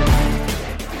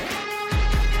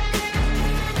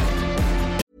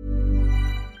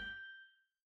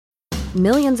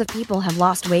 Millions of people have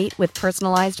lost weight with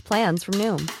personalized plans from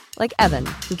Noom. Like Evan,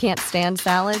 who can't stand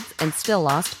salads and still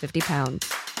lost 50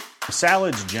 pounds.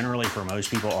 Salads generally for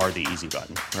most people are the easy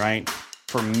button, right?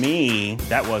 For me,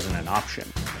 that wasn't an option.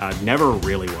 I never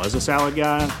really was a salad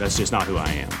guy. That's just not who I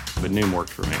am. But Noom worked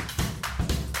for me.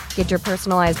 Get your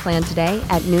personalized plan today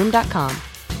at Noom.com.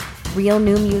 Real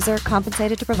Noom user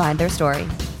compensated to provide their story.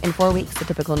 In 4 weeks, the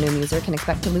typical Noom user can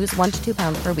expect to lose 1 to 2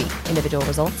 pounds per week. Individual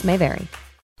results may vary.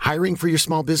 Hiring for your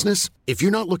small business? If you're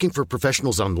not looking for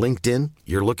professionals on LinkedIn,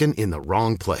 you're looking in the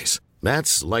wrong place.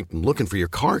 That's like looking for your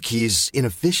car keys in a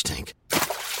fish tank.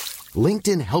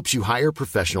 LinkedIn helps you hire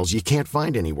professionals you can't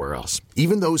find anywhere else,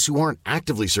 even those who aren't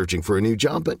actively searching for a new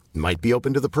job but might be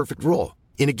open to the perfect role.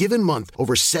 In a given month,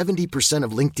 over 70%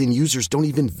 of LinkedIn users don't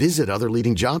even visit other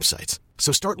leading job sites.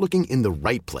 So start looking in the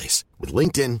right place. With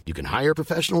LinkedIn, you can hire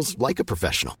professionals like a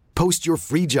professional. Post your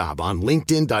free job on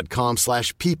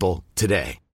linkedin.com/people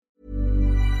today.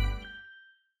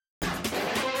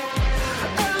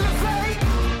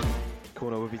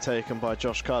 Corner will be taken by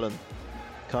Josh Cullen.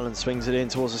 Cullen swings it in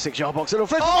towards the 6-yard box. Little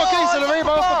flip. And Aribo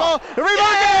off the bar. Aribo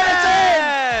gets it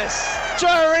in! Joe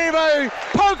Aribo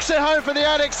pokes it home for the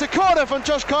Addicts. The corner from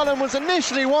Josh Cullen was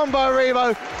initially won by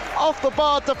Aribo. Off the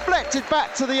bar, deflected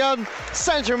back to the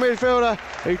central midfielder,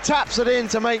 who taps it in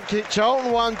to make it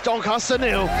Charlton 1, Doncaster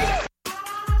 0.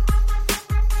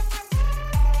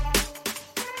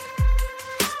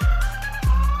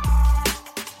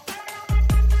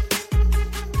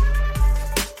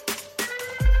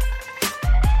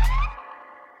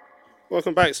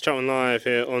 Welcome back to Charlton Live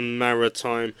here on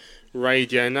Maritime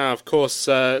Radio. Now, of course,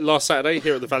 last Saturday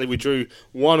here at the Valley we drew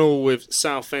 1-1 with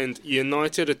Southend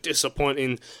United. A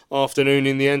disappointing afternoon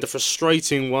in the end, a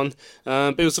frustrating one.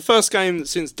 But it was the first game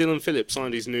since Dylan Phillips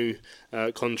signed his new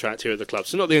contract here at the club.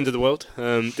 So not the end of the world.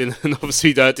 Dylan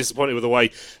obviously disappointed with the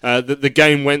way the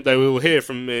game went, though. We will hear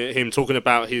from him talking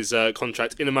about his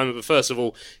contract in a moment. But first of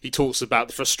all, he talks about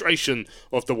the frustration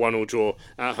of the 1-1 draw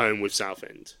at home with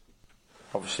Southend.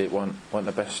 Obviously it weren't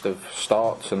the best of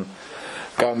starts, and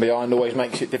going behind always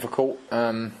makes it difficult,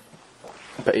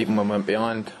 but even when we went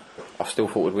behind I still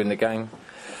thought we'd win the game.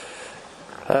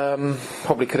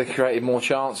 Probably could have created more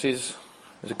chances.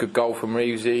 It was a good goal from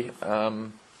Reevesy,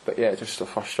 but yeah, just a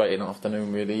frustrating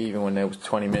afternoon really. Even when there was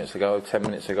 20 minutes ago, 10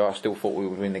 minutes ago, I still thought we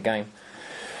would win the game.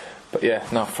 But yeah,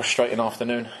 no, frustrating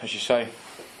afternoon, as you say.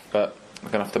 But we're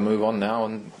going to have to move on now,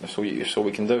 and that's all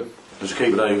we can do. As a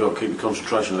keeper, though, you've got to keep your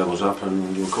concentration levels up,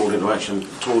 and you were called into action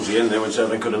towards the end there when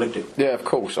Southampton could have nicked it. Yeah, of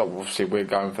course. Obviously, we're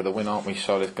going for the win, aren't we?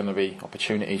 So there's going to be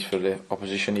opportunities for the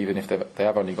opposition, even if they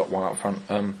have only got one up front.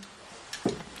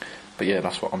 But yeah,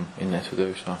 that's what I'm in there to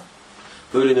do. So.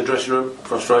 Mood in the dressing room,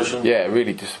 frustration. Yeah,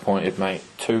 really disappointed, mate.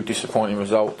 2 disappointing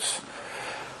results,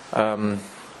 and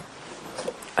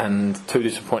 2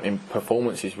 disappointing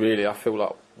performances. Really, I feel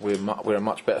like we're a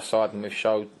much better side than we've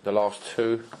showed the last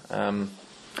 2.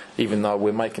 Even though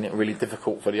we're making it really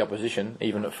difficult for the opposition,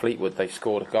 even at Fleetwood they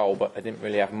scored a goal, but they didn't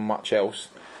really have much else.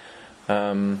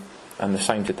 And the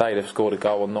same today, they've scored a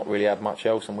goal and not really had much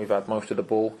else, and we've had most of the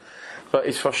ball. But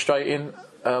it's frustrating.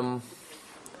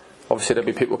 Obviously there'll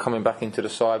be people coming back into the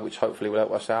side, which hopefully will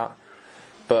help us out.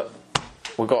 But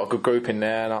we've got a good group in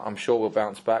there, and I'm sure we'll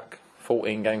bounce back.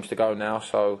 14 games to go now,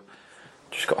 so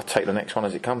just got to take the next one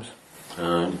as it comes.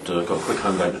 And got a quick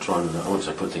home game to try and, I wouldn't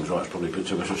say put things right, it's probably a bit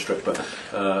too much of a stretch, but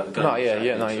you're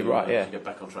right, yeah. Get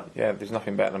back on track. Yeah, there's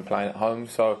nothing better than playing at home,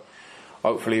 so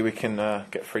hopefully we can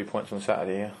get 3 points on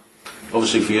Saturday, yeah.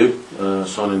 Obviously for you,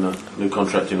 signing a new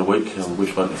contract in a week, and we've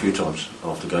spoken a few times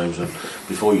after games, and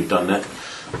before you've done that,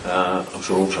 I'm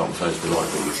sure all Charlton fans will be like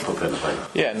that you've put pen to paper.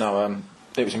 Yeah, no,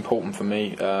 it was important for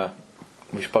me.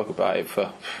 We spoke about it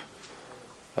for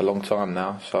a long time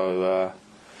now, so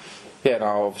yeah,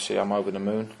 no, obviously I'm over the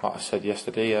moon. Like I said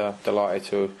yesterday, delighted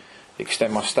to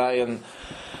extend my stay,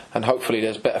 and hopefully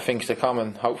there's better things to come,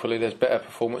 and hopefully there's better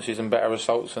performances and better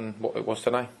results than what it was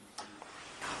today.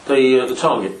 The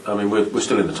target, I mean, we're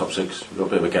still in the top 6. We've got a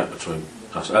bit of a gap between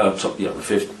us. We're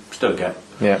 5th, still a gap.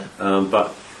 Yeah.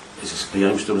 But is the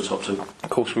aim still the top 2? Of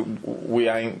course,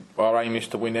 our aim is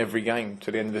to win every game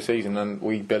to the end of the season, and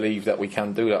we believe that we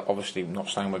can do that. Obviously, not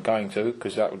saying we're going to,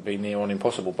 because that would be near on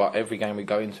impossible, but every game we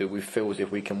go into, we feel as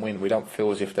if we can win. We don't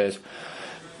feel as if there's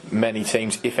many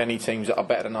teams, if any teams, that are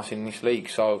better than us in this league.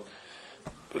 So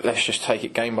let's just take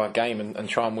it game by game and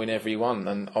try and win every one.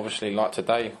 And obviously, like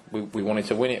today, we wanted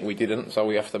to win it, we didn't, so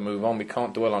we have to move on. We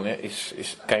can't dwell on it.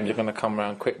 It's games are going to come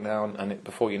around quick now, and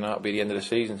before you know it, it'll be the end of the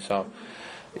season. So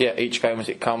yeah, each game as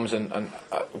it comes, and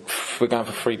we're going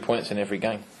for 3 points in every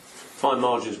game. Fine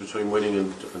margins between winning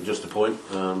and just a point.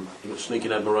 You've got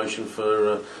sneaking admiration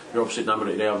for your opposite number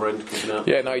at the other end, kicking out.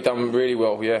 Yeah, no, he done really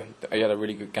well. Yeah, he had a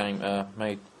really good game.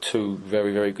 Made 2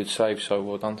 very, very good saves, so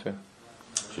well done to him.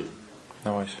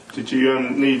 No worries. Did you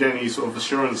need any sort of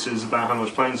assurances about how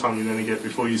much playing time you're going to get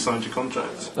before you signed your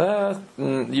contract?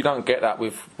 You don't get that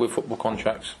with football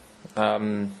contracts.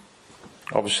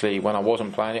 Obviously, when I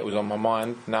wasn't playing, it was on my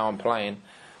mind. Now I'm playing.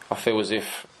 I feel as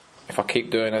if I keep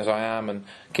doing as I am and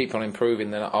keep on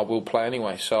improving, then I will play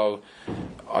anyway. So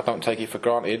I don't take it for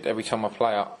granted. Every time I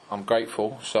play, I'm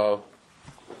grateful. So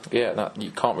yeah,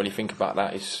 you can't really think about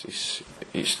that. It's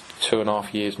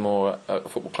 2.5 years more at a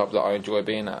football club that I enjoy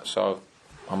being at. So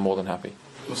I'm more than happy.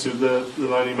 So the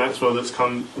Lonnie Maxwell that's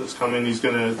come in, he's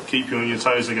going to keep you on your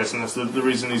toes, I guess, and that's the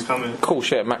reason he's coming. Of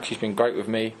course, yeah. Maxie's been great with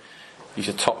me. He's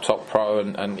a top pro,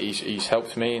 and he's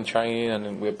helped me in training,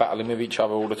 and we're battling with each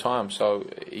other all the time. So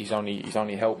he's only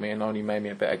helped me and only made me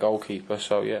a better goalkeeper.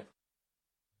 So yeah.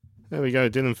 There we go,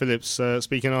 Dylan Phillips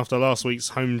speaking after last week's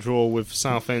home draw with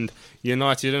Southend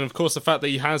United, and of course the fact that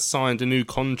he has signed a new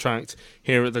contract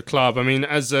here at the club. I mean,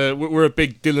 as we're a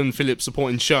big Dylan Phillips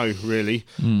supporting show, really.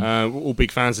 We're all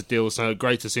big fans of Dylan, so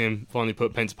great to see him finally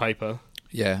put pen to paper.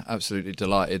 Yeah, absolutely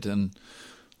delighted. And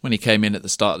when he came in at the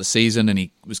start of the season and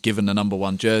he was given the number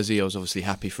 1 jersey, I was obviously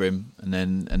happy for him. And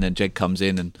then Jed comes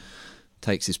in and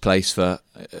takes his place for,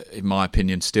 in my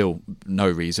opinion, still no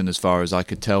reason as far as I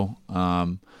could tell.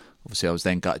 Obviously, I was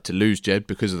then gutted to lose Jed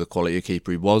because of the quality of keeper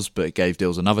he was, but it gave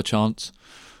Dills another chance.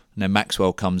 And then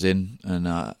Maxwell comes in,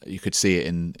 and you could see it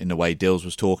in the way Dills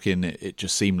was talking. It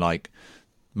just seemed like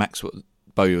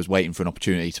Bowyer was waiting for an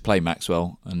opportunity to play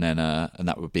Maxwell, and then and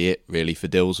that would be it really for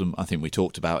Dills. And I think we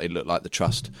talked about it looked like the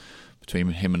trust between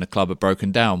him and the club had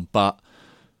broken down. But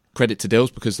credit to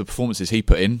Dills, because the performances he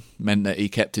put in meant that he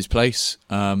kept his place.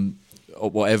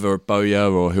 Whatever Bowyer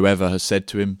or whoever has said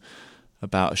to him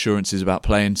about assurances about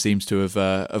playing seems to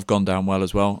have gone down well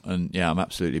as well. And yeah, I'm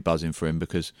absolutely buzzing for him,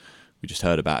 because we just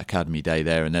heard about Academy Day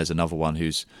there, and there's another one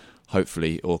who's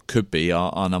hopefully, or could be,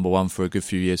 our number 1 for a good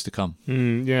few years to come.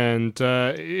 Yeah, and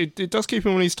it does keep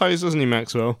him on his toes, doesn't he,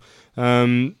 Maxwell?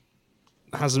 Hasn't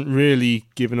really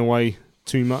given away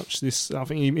too much. I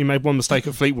think he made one mistake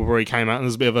at Fleetwood where he came out, and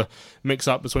there's a bit of a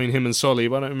mix-up between him and Solly,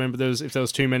 but I don't remember if there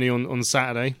was too many on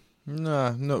Saturday.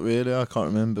 No, not really. I can't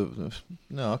remember.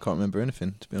 No, I can't remember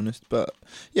anything, to be honest. But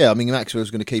yeah, I mean,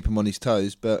 Maxwell's going to keep him on his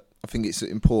toes, but I think it's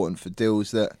important for Dills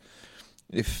that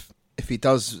if if he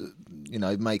does,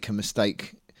 make a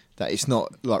mistake, that it's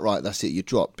not like, right, that's it, you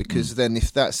drop. Because then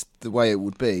if that's the way it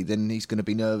would be, then he's going to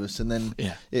be nervous, and then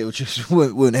it would just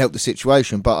wouldn't help the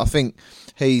situation. But I think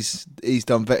he's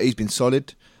been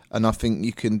solid. And I think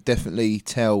you can definitely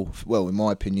tell, well, in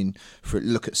my opinion,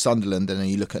 look at Sunderland and then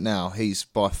you look at now, he's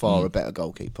by far a better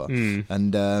goalkeeper.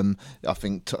 And I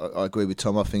think, I agree with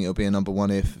Tom, I think it'll be a number one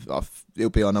it'll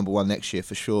be our number one next year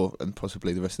for sure, and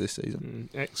possibly the rest of this season.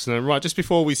 Excellent. Right, just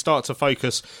before we start to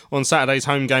focus on Saturday's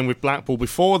home game with Blackpool,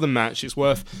 before the match, it's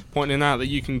worth pointing out that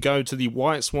you can go to the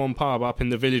White Swan pub up in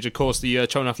the village. Of course, the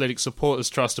Cheltenham Athletic Supporters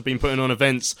Trust have been putting on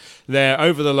events there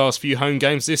over the last few home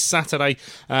games. This Saturday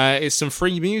is some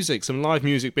free music, some live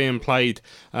music being played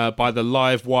by the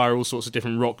Live Wire, all sorts of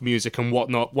different rock music and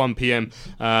whatnot. 1 p.m.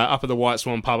 Up at the White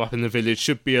Swan pub up in the village.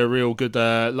 Should be a real good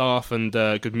laugh and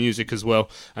good music as well.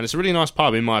 And it's a really nice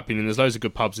pub, in my opinion. There's loads of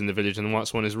good pubs in the village, and the White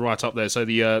Swan is right up there. So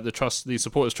the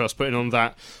Supporters Trust putting on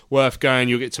that, worth going.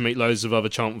 You'll get to meet loads of other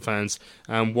Charlton fans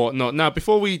and whatnot. Now,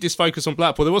 before we just focus on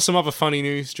Blackpool, there was some other funny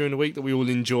news during the week that we all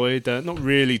enjoyed. Not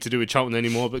really to do with Charlton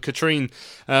anymore, but Katrine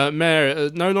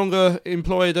Mayer no longer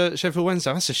employed at Sheffield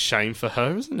Wednesday. That's a shame for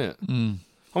her, isn't it?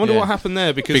 I wonder what happened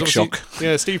there, because big shock.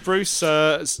 Yeah, Steve Bruce,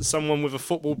 someone with a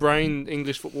football brain,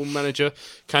 English football manager,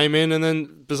 came in, and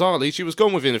then bizarrely she was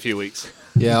gone within a few weeks.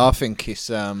 Yeah, I think it's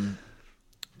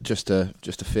just a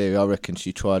theory. I reckon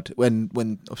she tried when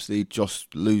obviously Josh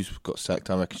Lewis got sacked.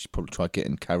 I reckon she probably tried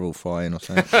getting Carol Fry in or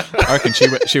something. I reckon she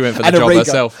went for the job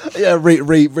herself. Yeah,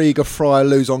 Riga Fry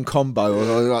Lewis on combo or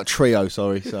like trio.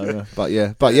 Sorry, so but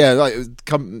yeah, like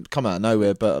come out of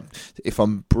nowhere. But if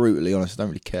I'm brutally honest, I don't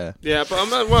really care. Yeah,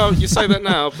 but well, you say that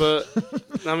now, but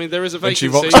I mean there is a vacancy.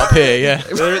 When she rocks up here, yeah,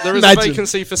 there is a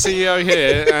vacancy for CEO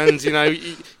here, and you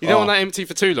don't want that empty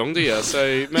for too long, do you?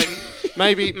 So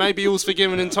maybe all's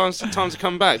forgiven in time to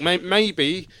come back.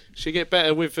 Maybe she'll get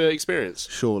better with experience.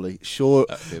 Surely,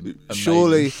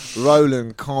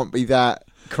 Roland can't be that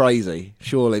crazy.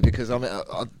 Surely, because I mean,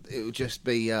 it would just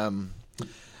be so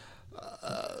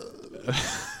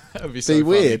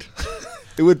weird.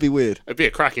 It would be weird. It'd be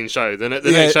a cracking show. The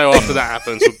next show after that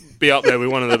happens would be up there with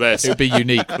one of the best. It would be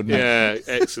unique, wouldn't it? Yeah,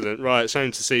 excellent. Right,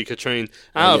 shame to see Katrine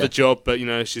out of a job, but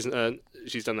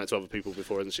she's done that to other people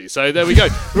before, hasn't she? So there we go.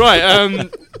 Right,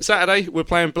 Saturday we're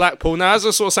playing Blackpool. Now, as I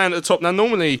was sort of saying at the top, now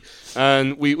normally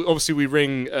we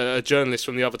ring a journalist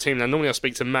from the other team. Now normally I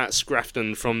speak to Matt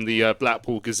Scrafton from the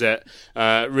Blackpool Gazette.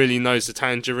 Really knows the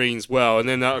Tangerines well. And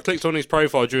then I clicked on his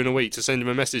profile during the week to send him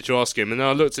a message to ask him. And then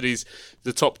I looked at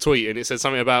the top tweet, and it said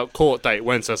something about court date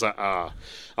when. So I was like,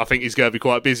 I think he's going to be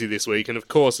quite busy this week. And of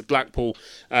course, Blackpool,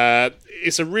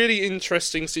 it's a really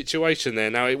interesting situation there.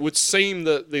 Now, it would seem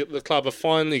that the club are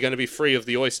finally going to be free of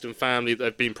the Oyston family that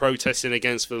they've been protesting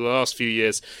against for the last few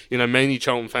years. Many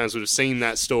Charlton fans would have seen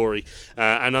that story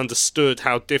and understood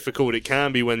how difficult it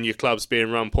can be when your club's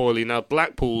being run poorly. Now,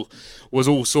 Blackpool was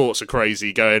all sorts of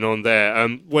crazy going on there.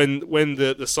 When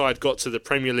the side got to the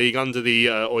Premier League under the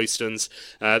Oystons,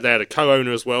 they had a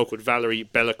co-owner as well called Valerie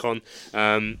Bellicon.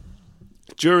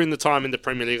 During the time in the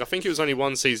Premier League, I think it was only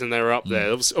one season they were up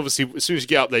there. Obviously, as soon as you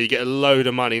get up there, you get a load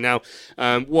of money. Now,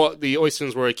 what the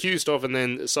Oystons were accused of and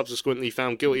then subsequently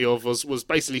found guilty of was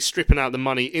basically stripping out the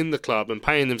money in the club and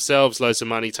paying themselves loads of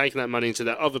money, taking that money into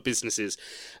their other businesses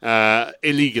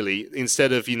illegally,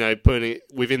 instead of putting it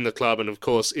within the club and, of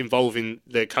course, involving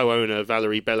their co-owner,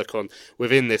 Valerie Bellicon,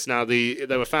 within this. Now, they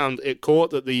were found at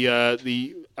court that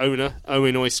the owner,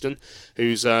 Owen Oyston,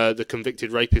 who's the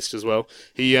convicted rapist as well,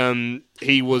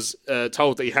 he was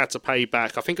told that he had to pay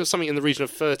back, I think it was something in the region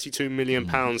of £32 million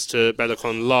to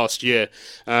Bellicon last year.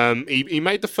 He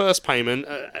made the first payment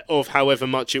of however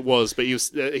much it was, but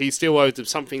he still owed them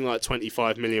something like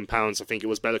 £25 million, I think it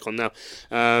was Bellicon. Now,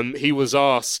 he was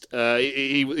asked,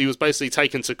 he was basically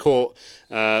taken to court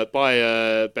by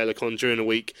Bellicon during the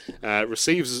week.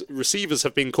 Receivers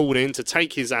have been called in to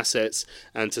take his assets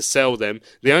and to sell them.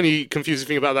 The only confusing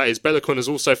thing about that is Bellicon has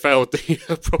also failed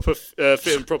the proper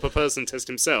fit and proper person test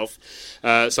himself,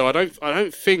 so I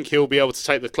don't think he'll be able to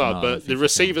take the club. But the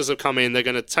receivers have come in. They're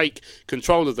going to take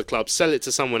control of the club, sell it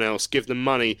to someone else, give the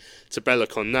money to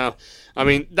Bellicon. Now, I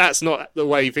mean, that's not the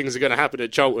way things are going to happen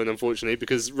at Charlton, unfortunately,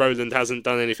 because Roland hasn't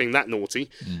done anything that naughty.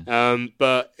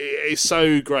 But it's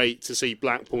so great to see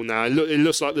Blackpool now. It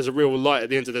looks like there's a real light at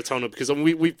the end of the tunnel, because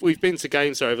we've been to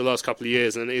games there over the last couple of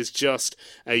years, and it is just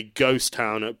a ghost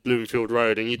town at Bloomfield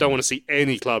Road, and you don't want to see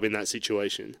any club in that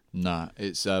situation. No,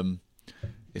 it's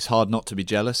hard not to be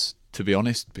jealous, to be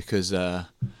honest, because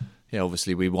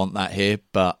obviously we want that here,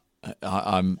 but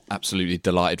I'm absolutely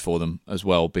delighted for them as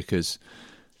well, because,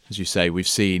 as you say, we've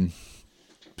seen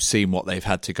what they've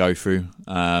had to go through,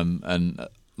 and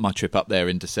my trip up there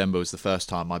in December was the first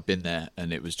time I'd been there,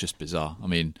 and it was just bizarre. I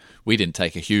mean, we didn't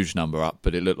take a huge number up,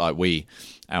 but it looked like we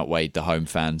outweighed the home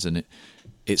fans, and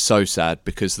it's so sad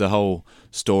because the whole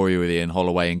story with Ian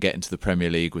Holloway and getting to the Premier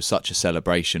League was such a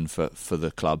celebration for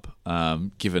the club,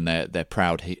 given their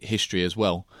proud history as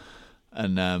well.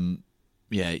 And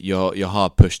you're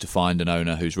hard pushed to find an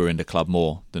owner who's ruined a club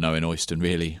more than Owen Oyston,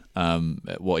 really.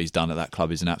 What he's done at that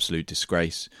club is an absolute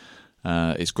disgrace.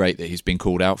 It's great that he's been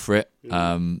called out for it.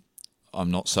 I'm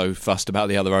not so fussed about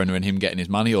the other owner and him getting his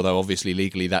money, although obviously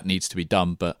legally that needs to be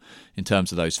done. But in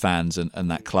terms of those fans and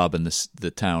that club and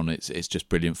the town, it's just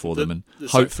brilliant for them. And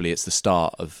hopefully it's the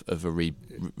start of a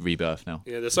rebirth now.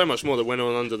 Yeah, there's so much more that went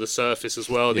on under the surface as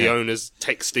well. The owners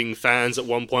texting fans at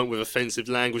one point with offensive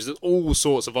language. There's all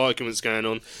sorts of arguments going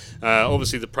on.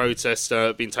 Obviously the protests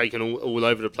been taken all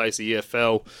over the place. The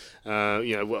EFL,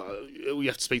 we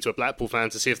have to speak to a Blackpool fan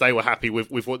to see if they were happy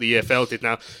with what the EFL did.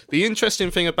 Now, the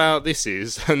interesting thing about this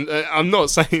is, and I'm not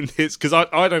saying this because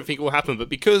I don't think it will happen, but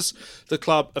because the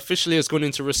club officially has gone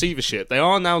into receivership, they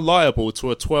are now liable to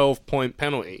a 12-point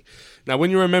penalty. Now, when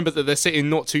you remember that they're sitting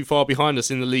not too far behind us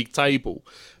in the league table,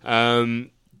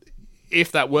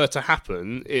 if that were to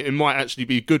happen, it might actually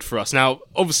be good for us. Now,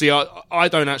 obviously, I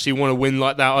don't actually want to win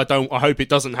like that. I hope it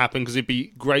doesn't happen because it'd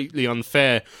be greatly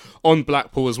unfair on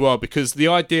Blackpool as well. Because the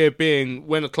idea being,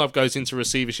 when a club goes into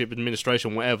receivership,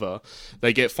 administration, whatever,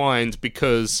 they get fined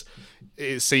because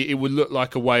it would look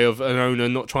like a way of an owner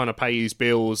not trying to pay his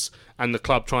bills and the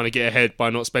club trying to get ahead by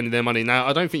not spending their money. Now,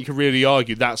 I don't think you can really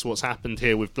argue that's what's happened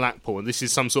here with Blackpool, and this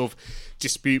is some sort of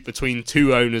dispute between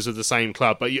two owners of the same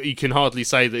club, but you can hardly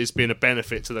say that it's been a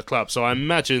benefit to the club. So I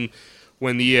imagine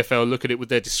when the EFL look at it with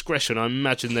their discretion, I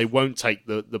imagine they won't take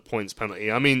the points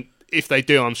penalty. I mean, if they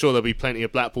do, I'm sure there'll be plenty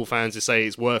of Blackpool fans who say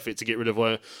it's worth it to get rid of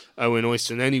Owen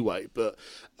Oyston anyway, but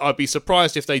I'd be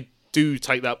surprised if they do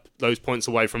take those points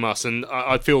away from us, and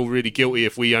I'd feel really guilty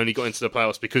if we only got into the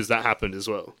playoffs because that happened as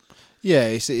well. Yeah,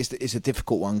 it's a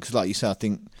difficult one because, like you said, I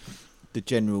think the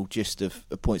general gist of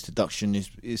a points deduction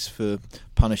is for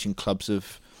punishing clubs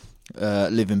of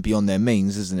living beyond their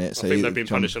means, isn't it? So I think they've been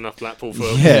punished enough, Blackpool, for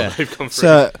what they've gone through.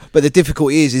 So, but the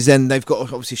difficulty is then they've got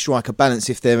to obviously strike a balance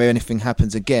if anything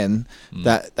happens again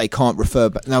that they can't refer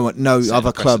back. No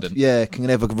other club, can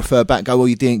ever refer back. Go, well,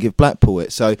 you didn't give Blackpool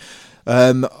it, so.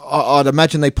 I'd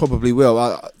imagine they probably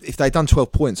will. If they'd done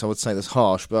 12 points, I would say that's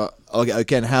harsh. But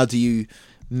again, how do you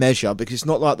measure? Because it's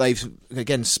not like they've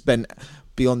again spent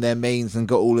beyond their means and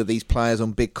got all of these players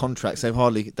on big contracts. They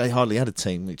hardly had a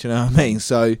team. Do you know what I mean?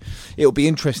 So it'll be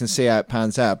interesting to see how it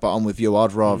pans out. But I'm with you.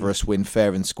 I'd rather us win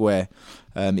fair and square.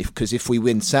 Because if we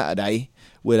win Saturday,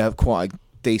 we'll have quite a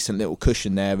decent little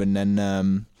cushion there. And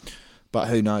then, but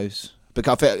who knows?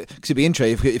 Because it'd be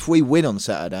interesting if we win on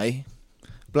Saturday.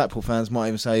 Blackpool fans might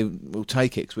even say we'll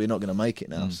take it because we're not going to make it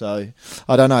now. So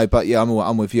I don't know, but yeah,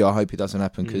 I'm with you. I hope it doesn't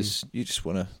happen because you just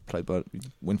want to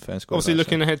win fair and square. Obviously,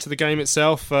 looking ahead to the game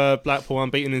itself, Blackpool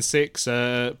unbeaten in 6,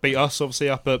 beat us obviously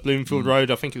up at Bloomfield Road.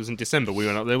 I think it was in December we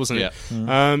went up there, wasn't it?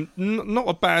 Not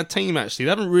a bad team actually.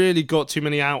 They haven't really got too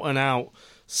many out and out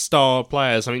star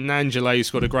players. I mean, Nangelay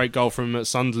scored a great goal from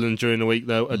Sunderland during the week,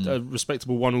 though. A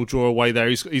respectable 1-1 draw away there.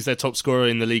 He's their top scorer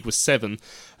in the league with 7.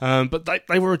 But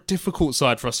they were a difficult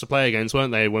side for us to play against,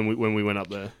 weren't they, when we went up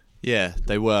there? Yeah,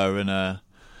 they were. And I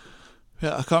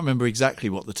can't remember exactly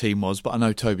what the team was, but I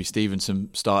know Toby Stevenson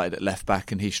started at left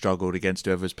back and he struggled against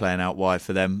whoever was playing out wide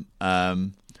for them.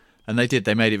 And they did.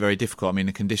 They made it very difficult. I mean,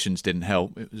 the conditions didn't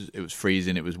help. It was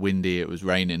freezing. It was windy. It was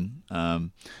raining.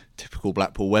 Typical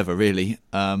Blackpool weather, really.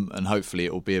 And hopefully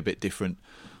it will be a bit different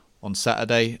on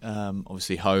Saturday.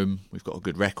 Obviously, home. We've got a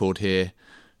good record here.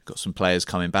 We've got some players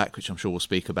coming back, which I'm sure we'll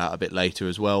speak about a bit later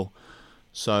as well.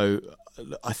 So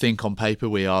I think on paper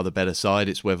we are the better side.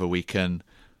 It's whether we can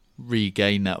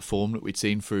regain that form that we'd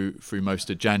seen through most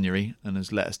of January and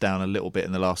has let us down a little bit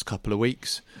in the last couple of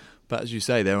weeks. But as you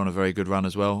say, they're on a very good run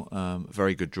as well.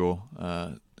 Very good draw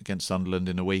against Sunderland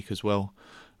in a week as well.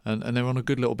 And they're on a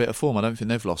good little bit of form. I don't think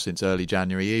they've lost since early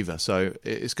January either. So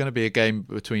it's going to be a game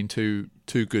between two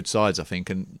good sides, I think.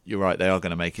 And you're right, they are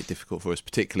going to make it difficult for us,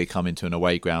 particularly coming to an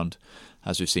away ground,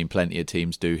 as we've seen plenty of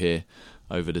teams do here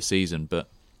over the season. But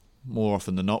more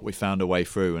often than not, we found a way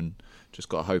through and just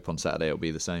got to hope on Saturday it'll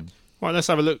be the same. Right, let's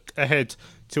have a look ahead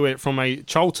to it from a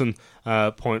Charlton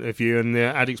point of view. And the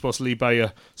Addicts boss Lee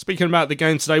Bayer speaking about the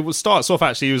game today. Well, starts off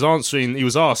actually. He was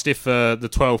asked if the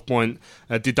 12-point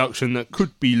deduction that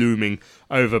could be looming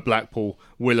over Blackpool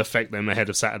will affect them ahead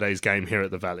of Saturday's game here at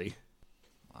the Valley.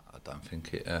 I don't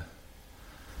think it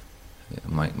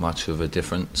make much of a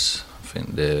difference. I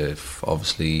think they've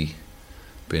obviously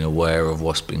been aware of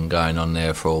what's been going on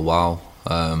there for a while.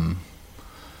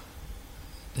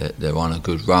 they're on a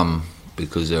good run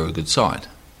because they're a good side.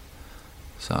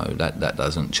 So that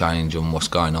doesn't change on what's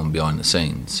going on behind the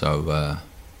scenes. So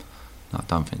I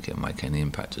don't think it'll make any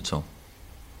impact at all.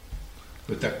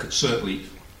 But that could certainly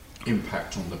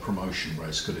impact on the promotion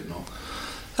race, could it not?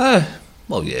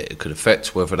 Well, yeah, it could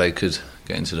affect whether they could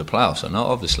get into the playoffs or not,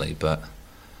 obviously. But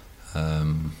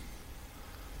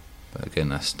again,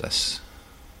 that's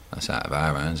out of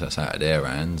our hands, that's out of their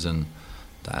hands, and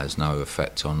that has no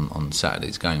effect on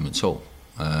Saturday's game at all.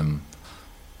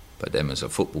 But them as a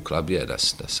football club, yeah,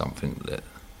 that's something that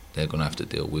they're going to have to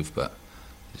deal with. But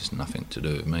it's nothing to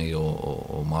do with me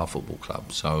or my football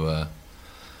club. So,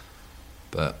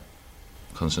 but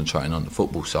concentrating on the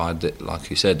football side, like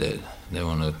you said, they're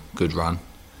on a good run.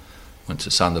 Went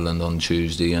to Sunderland on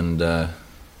Tuesday and got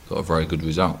a very good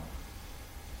result.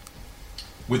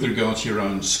 With regard to your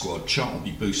own squad, Charlton will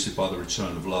be boosted by the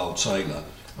return of Lyle Taylor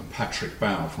and Patrick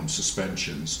Bauer from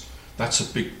suspensions. That's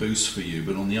a big boost for you,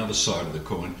 but on the other side of the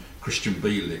coin, Christian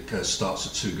Bielik starts a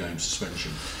 2-game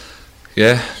suspension.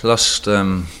 Yeah, lost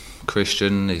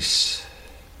Christian. He's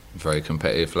a very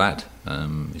competitive lad.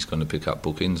 He's going to pick up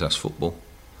bookings, that's football.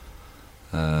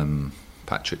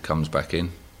 Patrick comes back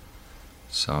in,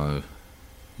 so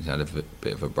he's had a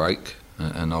bit of a break.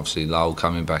 And obviously Lyle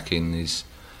coming back in,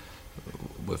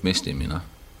 we've missed him, you know.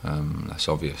 That's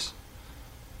obvious.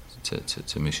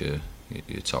 To miss your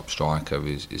top striker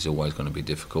is always going to be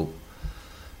difficult.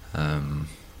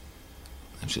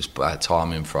 It's just bad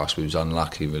timing for us. We was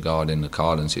unlucky regarding the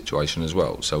Carlin situation as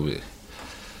well. So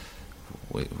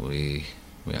we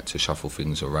had to shuffle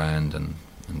things around and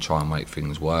try and make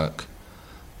things work.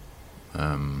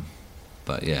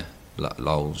 But yeah,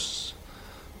 Lyle's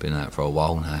been out for a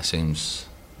while now. Seems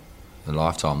a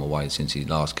lifetime away since he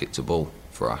last kicked a ball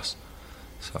for us.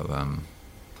 So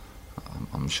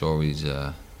I'm sure he's.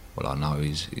 Well, I know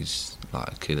he's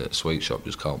like a kid at a sweet shop.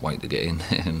 Just can't wait to get in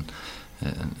there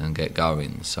and get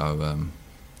going. So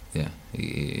yeah,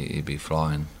 he'd be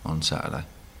flying on Saturday.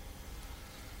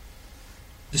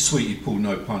 This week you pulled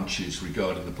no punches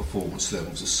regarding the performance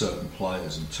levels of certain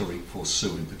players, and Tariq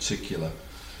Fosu in particular.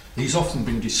 He's often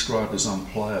been described as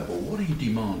unplayable. What are you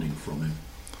demanding from him?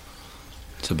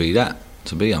 To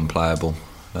be unplayable.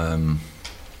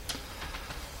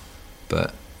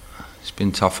 But it's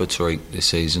been tough for Tariq this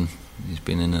season. He's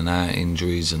been in and out of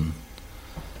injuries, and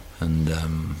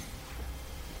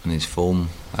his form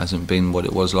hasn't been what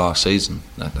it was last season.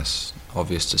 That's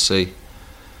obvious to see.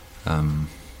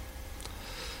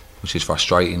 Which is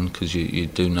frustrating because you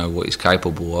do know what he's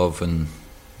capable of, and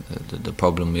the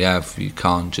problem we have, you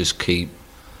can't just keep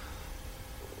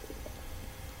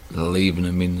leaving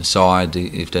them in the side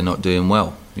if they're not doing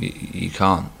well. You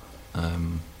can't.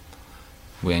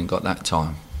 We ain't got that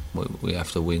time. We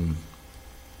have to win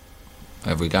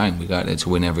every game. We go out there to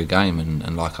win every game,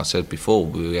 and like I said before,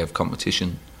 we have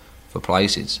competition for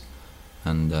places,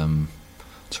 and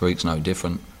Tariq's no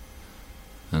different.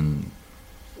 And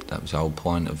that was the whole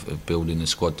point of building the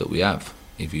squad that we have.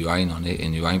 If you ain't on it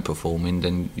and you ain't performing,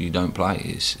 then you don't play.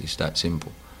 It's that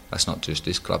simple. That's not just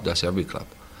this club, that's every club.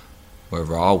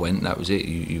 Wherever I went, that was it.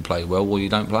 You play well or you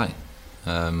don't play.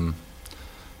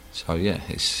 So yeah,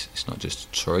 it's not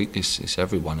just Tariq, it's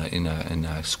everyone in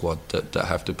our squad that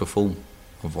have to perform.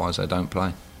 Otherwise they don't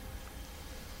play.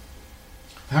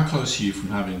 How close are you from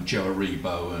having Joe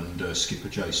Aribo and skipper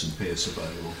Jason Pearce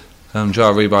available?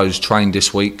 Joe Aribo's trained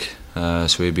this week, so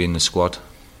he'll be in the squad.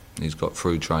 He's got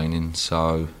through training,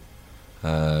 so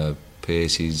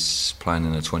Pearce is playing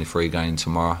in a 23 game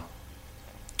tomorrow,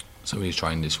 so he's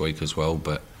trained this week as well,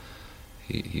 but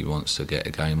he wants to get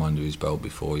a game under his belt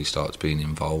before he starts being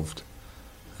involved.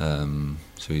 So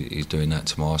he's doing that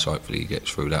tomorrow, so hopefully he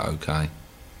gets through that okay,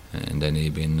 and then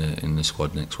he'll be in the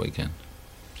squad next weekend.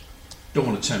 Don't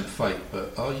want to tempt fate,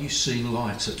 but are you seeing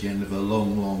light at the end of a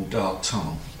long, long, dark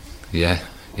tunnel? Yeah.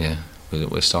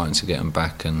 We're starting to get them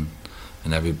back and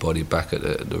everybody back at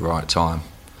the right time,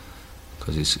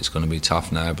 because it's going to be tough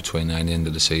now between now and the end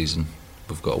of the season.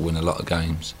 We've got to win a lot of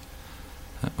games,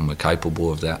 and we're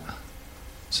capable of that.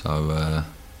 So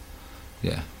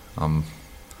yeah, I'm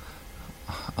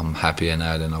happier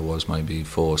now than I was maybe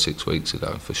 4 or 6 weeks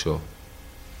ago, for sure.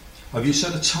 Have you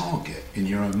set a target in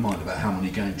your own mind about how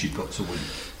many games you've got to win?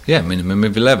 Yeah, minimum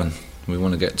of 11. We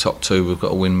want to get top 2. We've got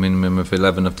to win minimum of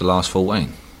 11 of the last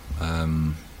 14.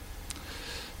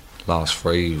 Last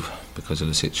 3, because of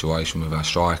the situation with our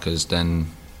strikers, then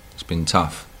it's been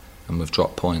tough, and we've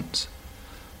dropped points.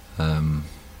 You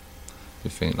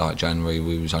think like January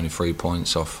we was only 3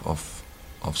 points off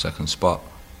second spot,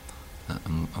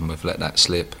 and we've let that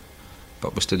slip,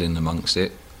 but we're still in amongst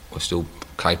it. We're still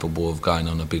capable of going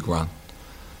on a big run,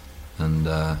 and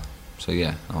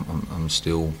yeah, I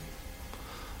still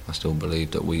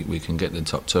believe that we can get the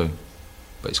top 2,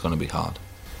 but it's going to be hard.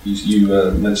 You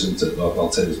mentioned that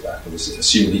Valtella's back, obviously.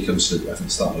 Assuming he comes through, I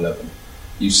think, start 11.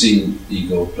 You've seen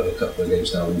Igor play a couple of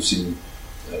games now, and you've seen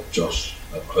Josh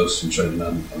up close in training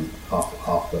and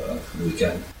half the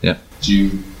weekend. Yeah.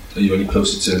 Are you any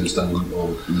closer to understanding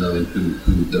or knowing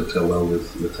who would dovetail well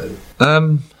with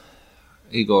Taylor?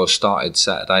 Igor started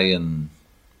Saturday, and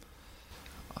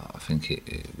I think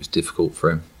it was difficult for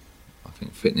him. I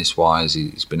think fitness-wise,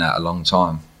 he's been out a long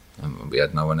time, and we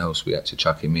had no one else. We had to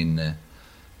chuck him in the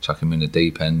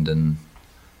deep end, and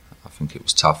I think it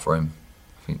was tough for him.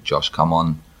 I think Josh come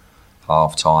on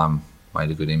half-time,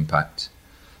 made a good impact.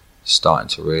 Starting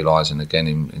to realise, and again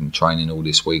in training all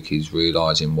this week, he's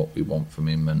realising what we want from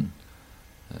him and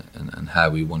how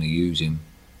we want to use him.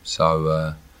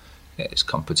 So yeah, it's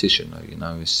competition,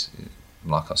 though. It's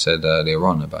like I said earlier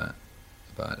on about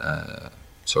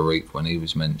Tariq when he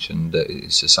was mentioned, that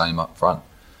it's the same up front.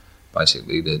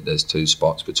 Basically, there's 2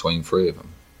 spots between 3 of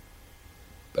them.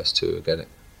 Best 2 will get it.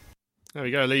 There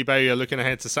we go, Lebo. You're looking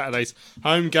ahead to Saturday's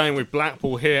home game with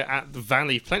Blackpool here at the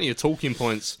Valley. Plenty of talking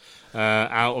points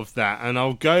out of that. And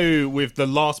I'll go with the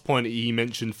last point that he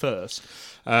mentioned first.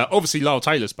 Obviously, Lyle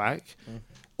Taylor's back.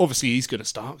 Obviously, he's going to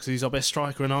start because he's our best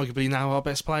striker and arguably now our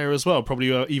best player as well.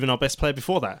 Probably even our best player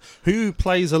before that. Who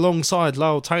plays alongside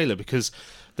Lyle Taylor? Because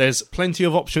there's plenty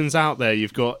of options out there.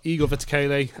 You've got Igor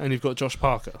Vitakele and you've got Josh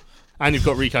Parker. And you've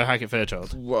got Rico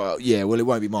Hackett-Fairchild. Well, yeah, it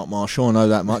won't be Mark Marshall, I know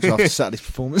that much after Saturday's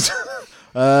performance.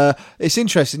 It's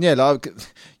interesting, yeah. Like,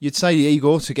 you'd say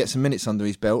Igor to get some minutes under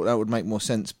his belt, that would make more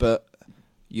sense. But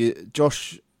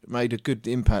Josh made a good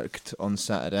impact on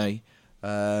Saturday.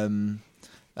 And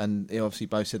obviously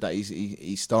both said that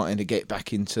he's starting to get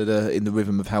back into the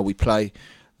rhythm of how we play.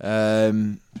 I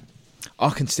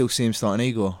can still see him starting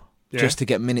Igor, just to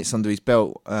get minutes under his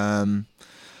belt.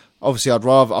 Obviously, I'd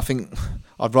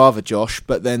rather Josh,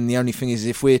 but then the only thing is,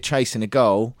 if we're chasing a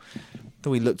goal,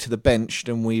 then we look to the bench,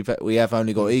 then we have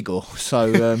only got Igor. So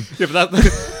yeah, but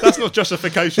that's not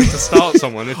justification to start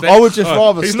someone. I would just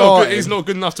rather start him. He's not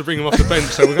good enough to bring him off the bench,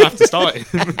 so we're going to have to start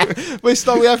him.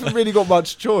 We haven't really got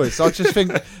much choice. I just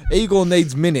think Igor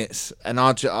needs minutes, and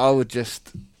I would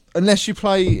just. Unless you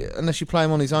play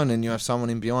him on his own and you have someone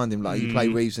in behind him, like you play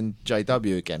Reeves and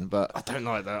JW again. But I don't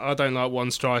like that. I don't like one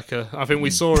striker. I think we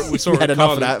saw it. We had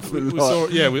enough of that.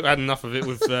 We had enough of it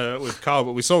with Carl,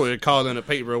 but we saw it with Carl and at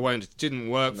Peterborough away, and it didn't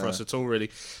work for us at all, really.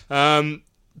 Tom,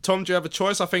 do you have a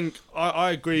choice? I think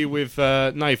I agree with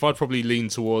Nath. I'd probably lean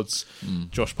towards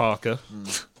Josh Parker.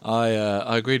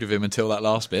 I agreed with him until that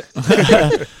last bit.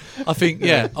 I think,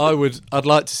 I'd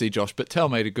like to see Josh, but Tel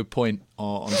made a good point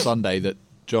on Sunday that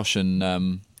Josh and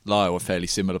Lyle are fairly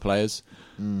similar players.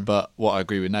 But what I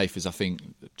agree with Nath is I think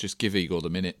just give Igor the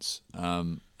minutes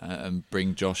and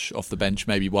bring Josh off the bench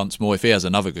maybe once more. If he has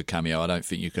another good cameo, I don't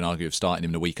think you can argue with starting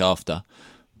him the week after.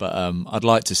 But I'd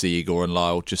like to see Igor and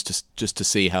Lyle just to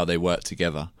see how they work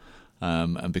together.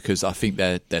 And because I think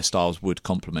their styles would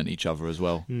complement each other as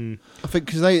well. I think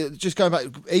because they just going back,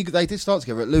 they did start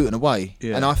together at Luton away,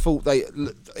 and I thought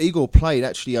Igor played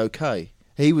actually okay.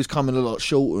 He was coming a lot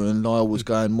shorter, and Lyle was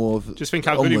going more of. Just think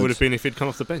how good he would have been if he'd come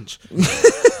off the bench.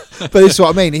 But this is what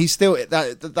I mean. He's still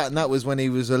that was when he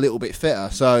was a little bit fitter.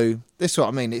 So this is what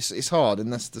I mean. It's hard,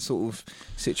 and that's the sort of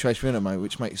situation we're in at the moment,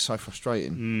 which makes it so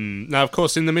frustrating. Now, of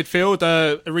course, in the midfield,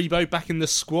 Aribo back in the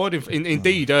squad.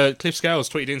 Indeed, Cliff Scales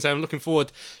tweeted in saying, "I'm looking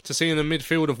forward to seeing the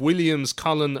midfield of Williams,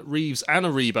 Cullen, Reeves, and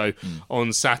Aribo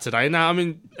on Saturday." Now, I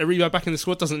mean, Aribo back in the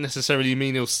squad doesn't necessarily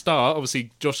mean he'll start.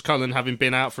 Obviously, Josh Cullen, having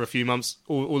been out for a few months,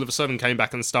 all of a sudden came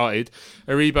back and started.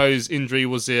 Aribo's injury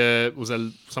was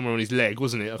somewhere on his leg,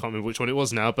 wasn't it? I can't remember which one it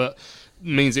was now, but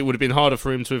means it would have been harder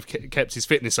for him to have kept his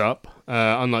fitness up,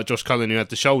 unlike Josh Cullen, who had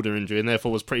the shoulder injury and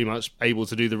therefore was pretty much able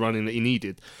to do the running that he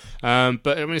needed.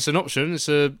 But I mean, it's an option. It's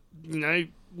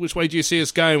which way do you see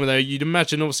us going with that? You'd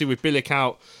imagine, obviously, with Bilic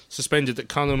out suspended, that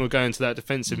Cullen will go into that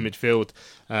defensive midfield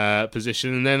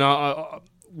position, and then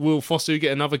will Fosu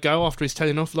get another go after his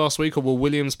telling off last week, or will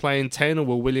Williams play in 10, or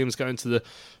will Williams go into the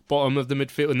bottom of the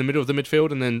midfield, in the middle of the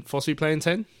midfield, and then Fosu play in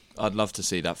 10? I'd love to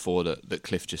see that four that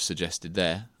Cliff just suggested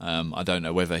there. I don't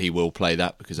know whether he will play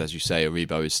that because, as you say,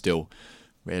 Aribo is still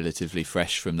relatively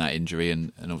fresh from that injury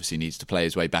and obviously needs to play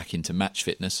his way back into match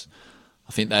fitness.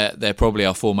 I think they're probably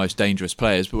our four most dangerous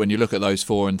players, but when you look at those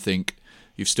four and think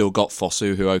you've still got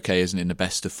Fosu, who, isn't in the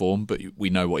best of form, but we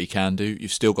know what he can do.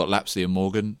 You've still got Lapsley and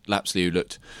Morgan. Lapsley, who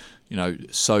looked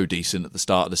so decent at the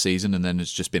start of the season and then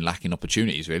has just been lacking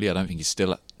opportunities, really. I don't think he's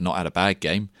still not had a bad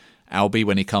game. Albie,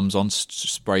 when he comes on,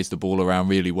 sprays the ball around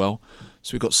really well.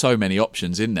 So we've got so many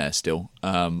options in there still,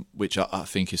 which I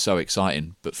think is so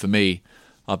exciting. But for me,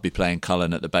 I'd be playing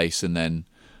Cullen at the base, and then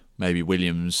maybe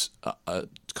Williams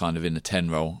kind of in the 10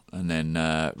 role, and then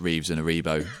Reeves and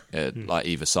Aribo like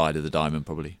either side of the diamond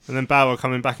probably. And then Bauer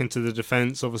coming back into the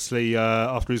defence, obviously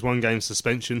after his 1 game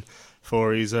suspension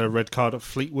for his red card at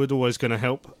Fleetwood, always going to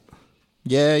help.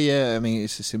 Yeah. I mean,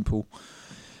 it's a simple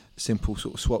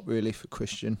sort of swap really for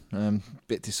Christian.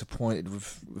 Bit disappointed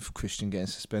with Christian getting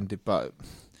suspended, but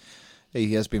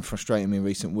he has been frustrating me in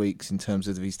recent weeks in terms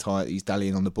of he's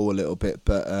dallying on the ball a little bit.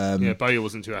 But Bowyer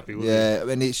wasn't too happy, was he? Yeah,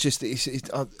 and it's just I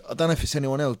don't know if it's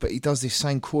anyone else, but he does this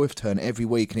same Cruyff turn every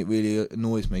week, and it really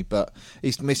annoys me. But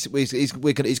he's going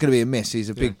to be a miss. He's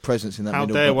a big presence in that. How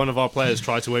middle dare block. one of our players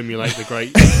try to emulate the great?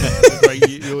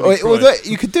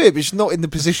 You could do it, but it's not in the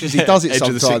positions he does it edge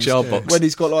sometimes. of the 6-yard box. When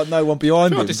he's got like no one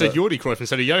behind him. I just said Jordi Cruyff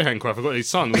instead of Johan Cruyff. I got his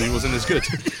son when he wasn't as good.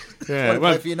 Yeah,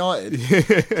 play for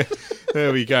United.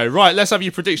 There we go. Right, let's have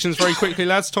your predictions very quickly,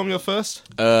 lads. Tom, you're first.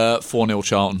 4-0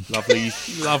 Charlton.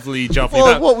 Lovely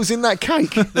jubbly. What was in that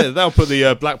cake? They'll put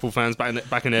the Blackpool fans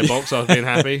back in their box. I've been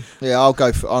happy. Yeah, I'm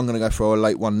going to go for a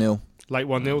late 1-0. Late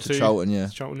 1-0 to Charlton. Yeah,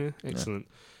 Charlton. Yeah, excellent.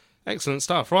 Excellent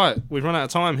stuff. Right, we've run out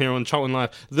of time here on Charlton Live,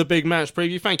 the big match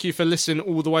preview. Thank you for listening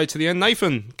all the way to the end.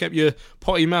 Nathan, kept your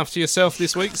potty mouth to yourself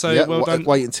this week, so well done.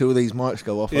 Wait until these mics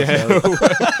go off.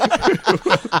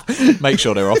 Make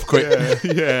sure they're off quick.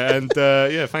 And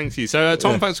thank you. So,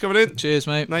 Tom, thanks for coming in. Cheers,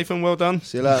 mate. Nathan, well done.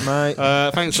 See you later, mate.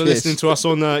 Thanks for listening to us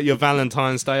on your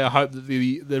Valentine's Day. I hope that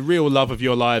the real love of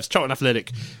your lives, Charlton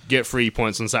Athletic, get 3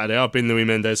 points on Saturday. I've been Louis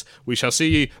Mendes. We shall see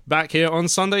you back here on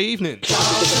Sunday evening.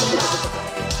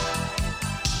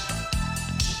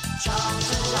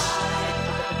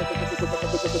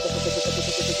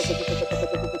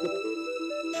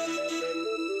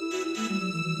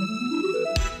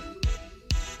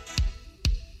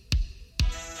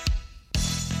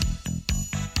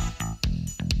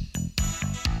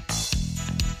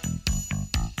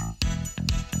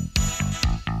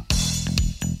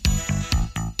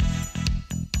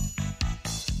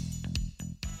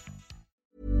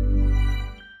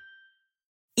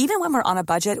 Even when we're on a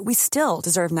budget, we still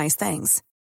deserve nice things.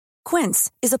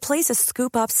 Quince is a place to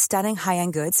scoop up stunning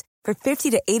high-end goods for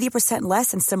 50 to 80%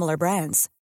 less than similar brands.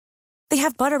 They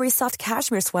have buttery soft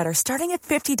cashmere sweaters starting at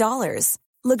 $50,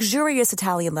 luxurious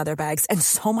Italian leather bags, and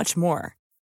so much more.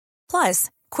 Plus,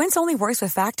 Quince only works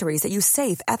with factories that use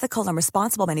safe, ethical, and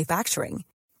responsible manufacturing.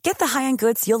 Get the high-end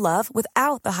goods you'll love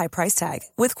without the high price tag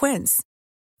with Quince.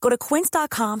 Go to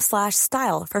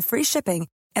quince.com/style for free shipping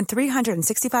and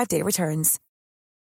 365-day returns.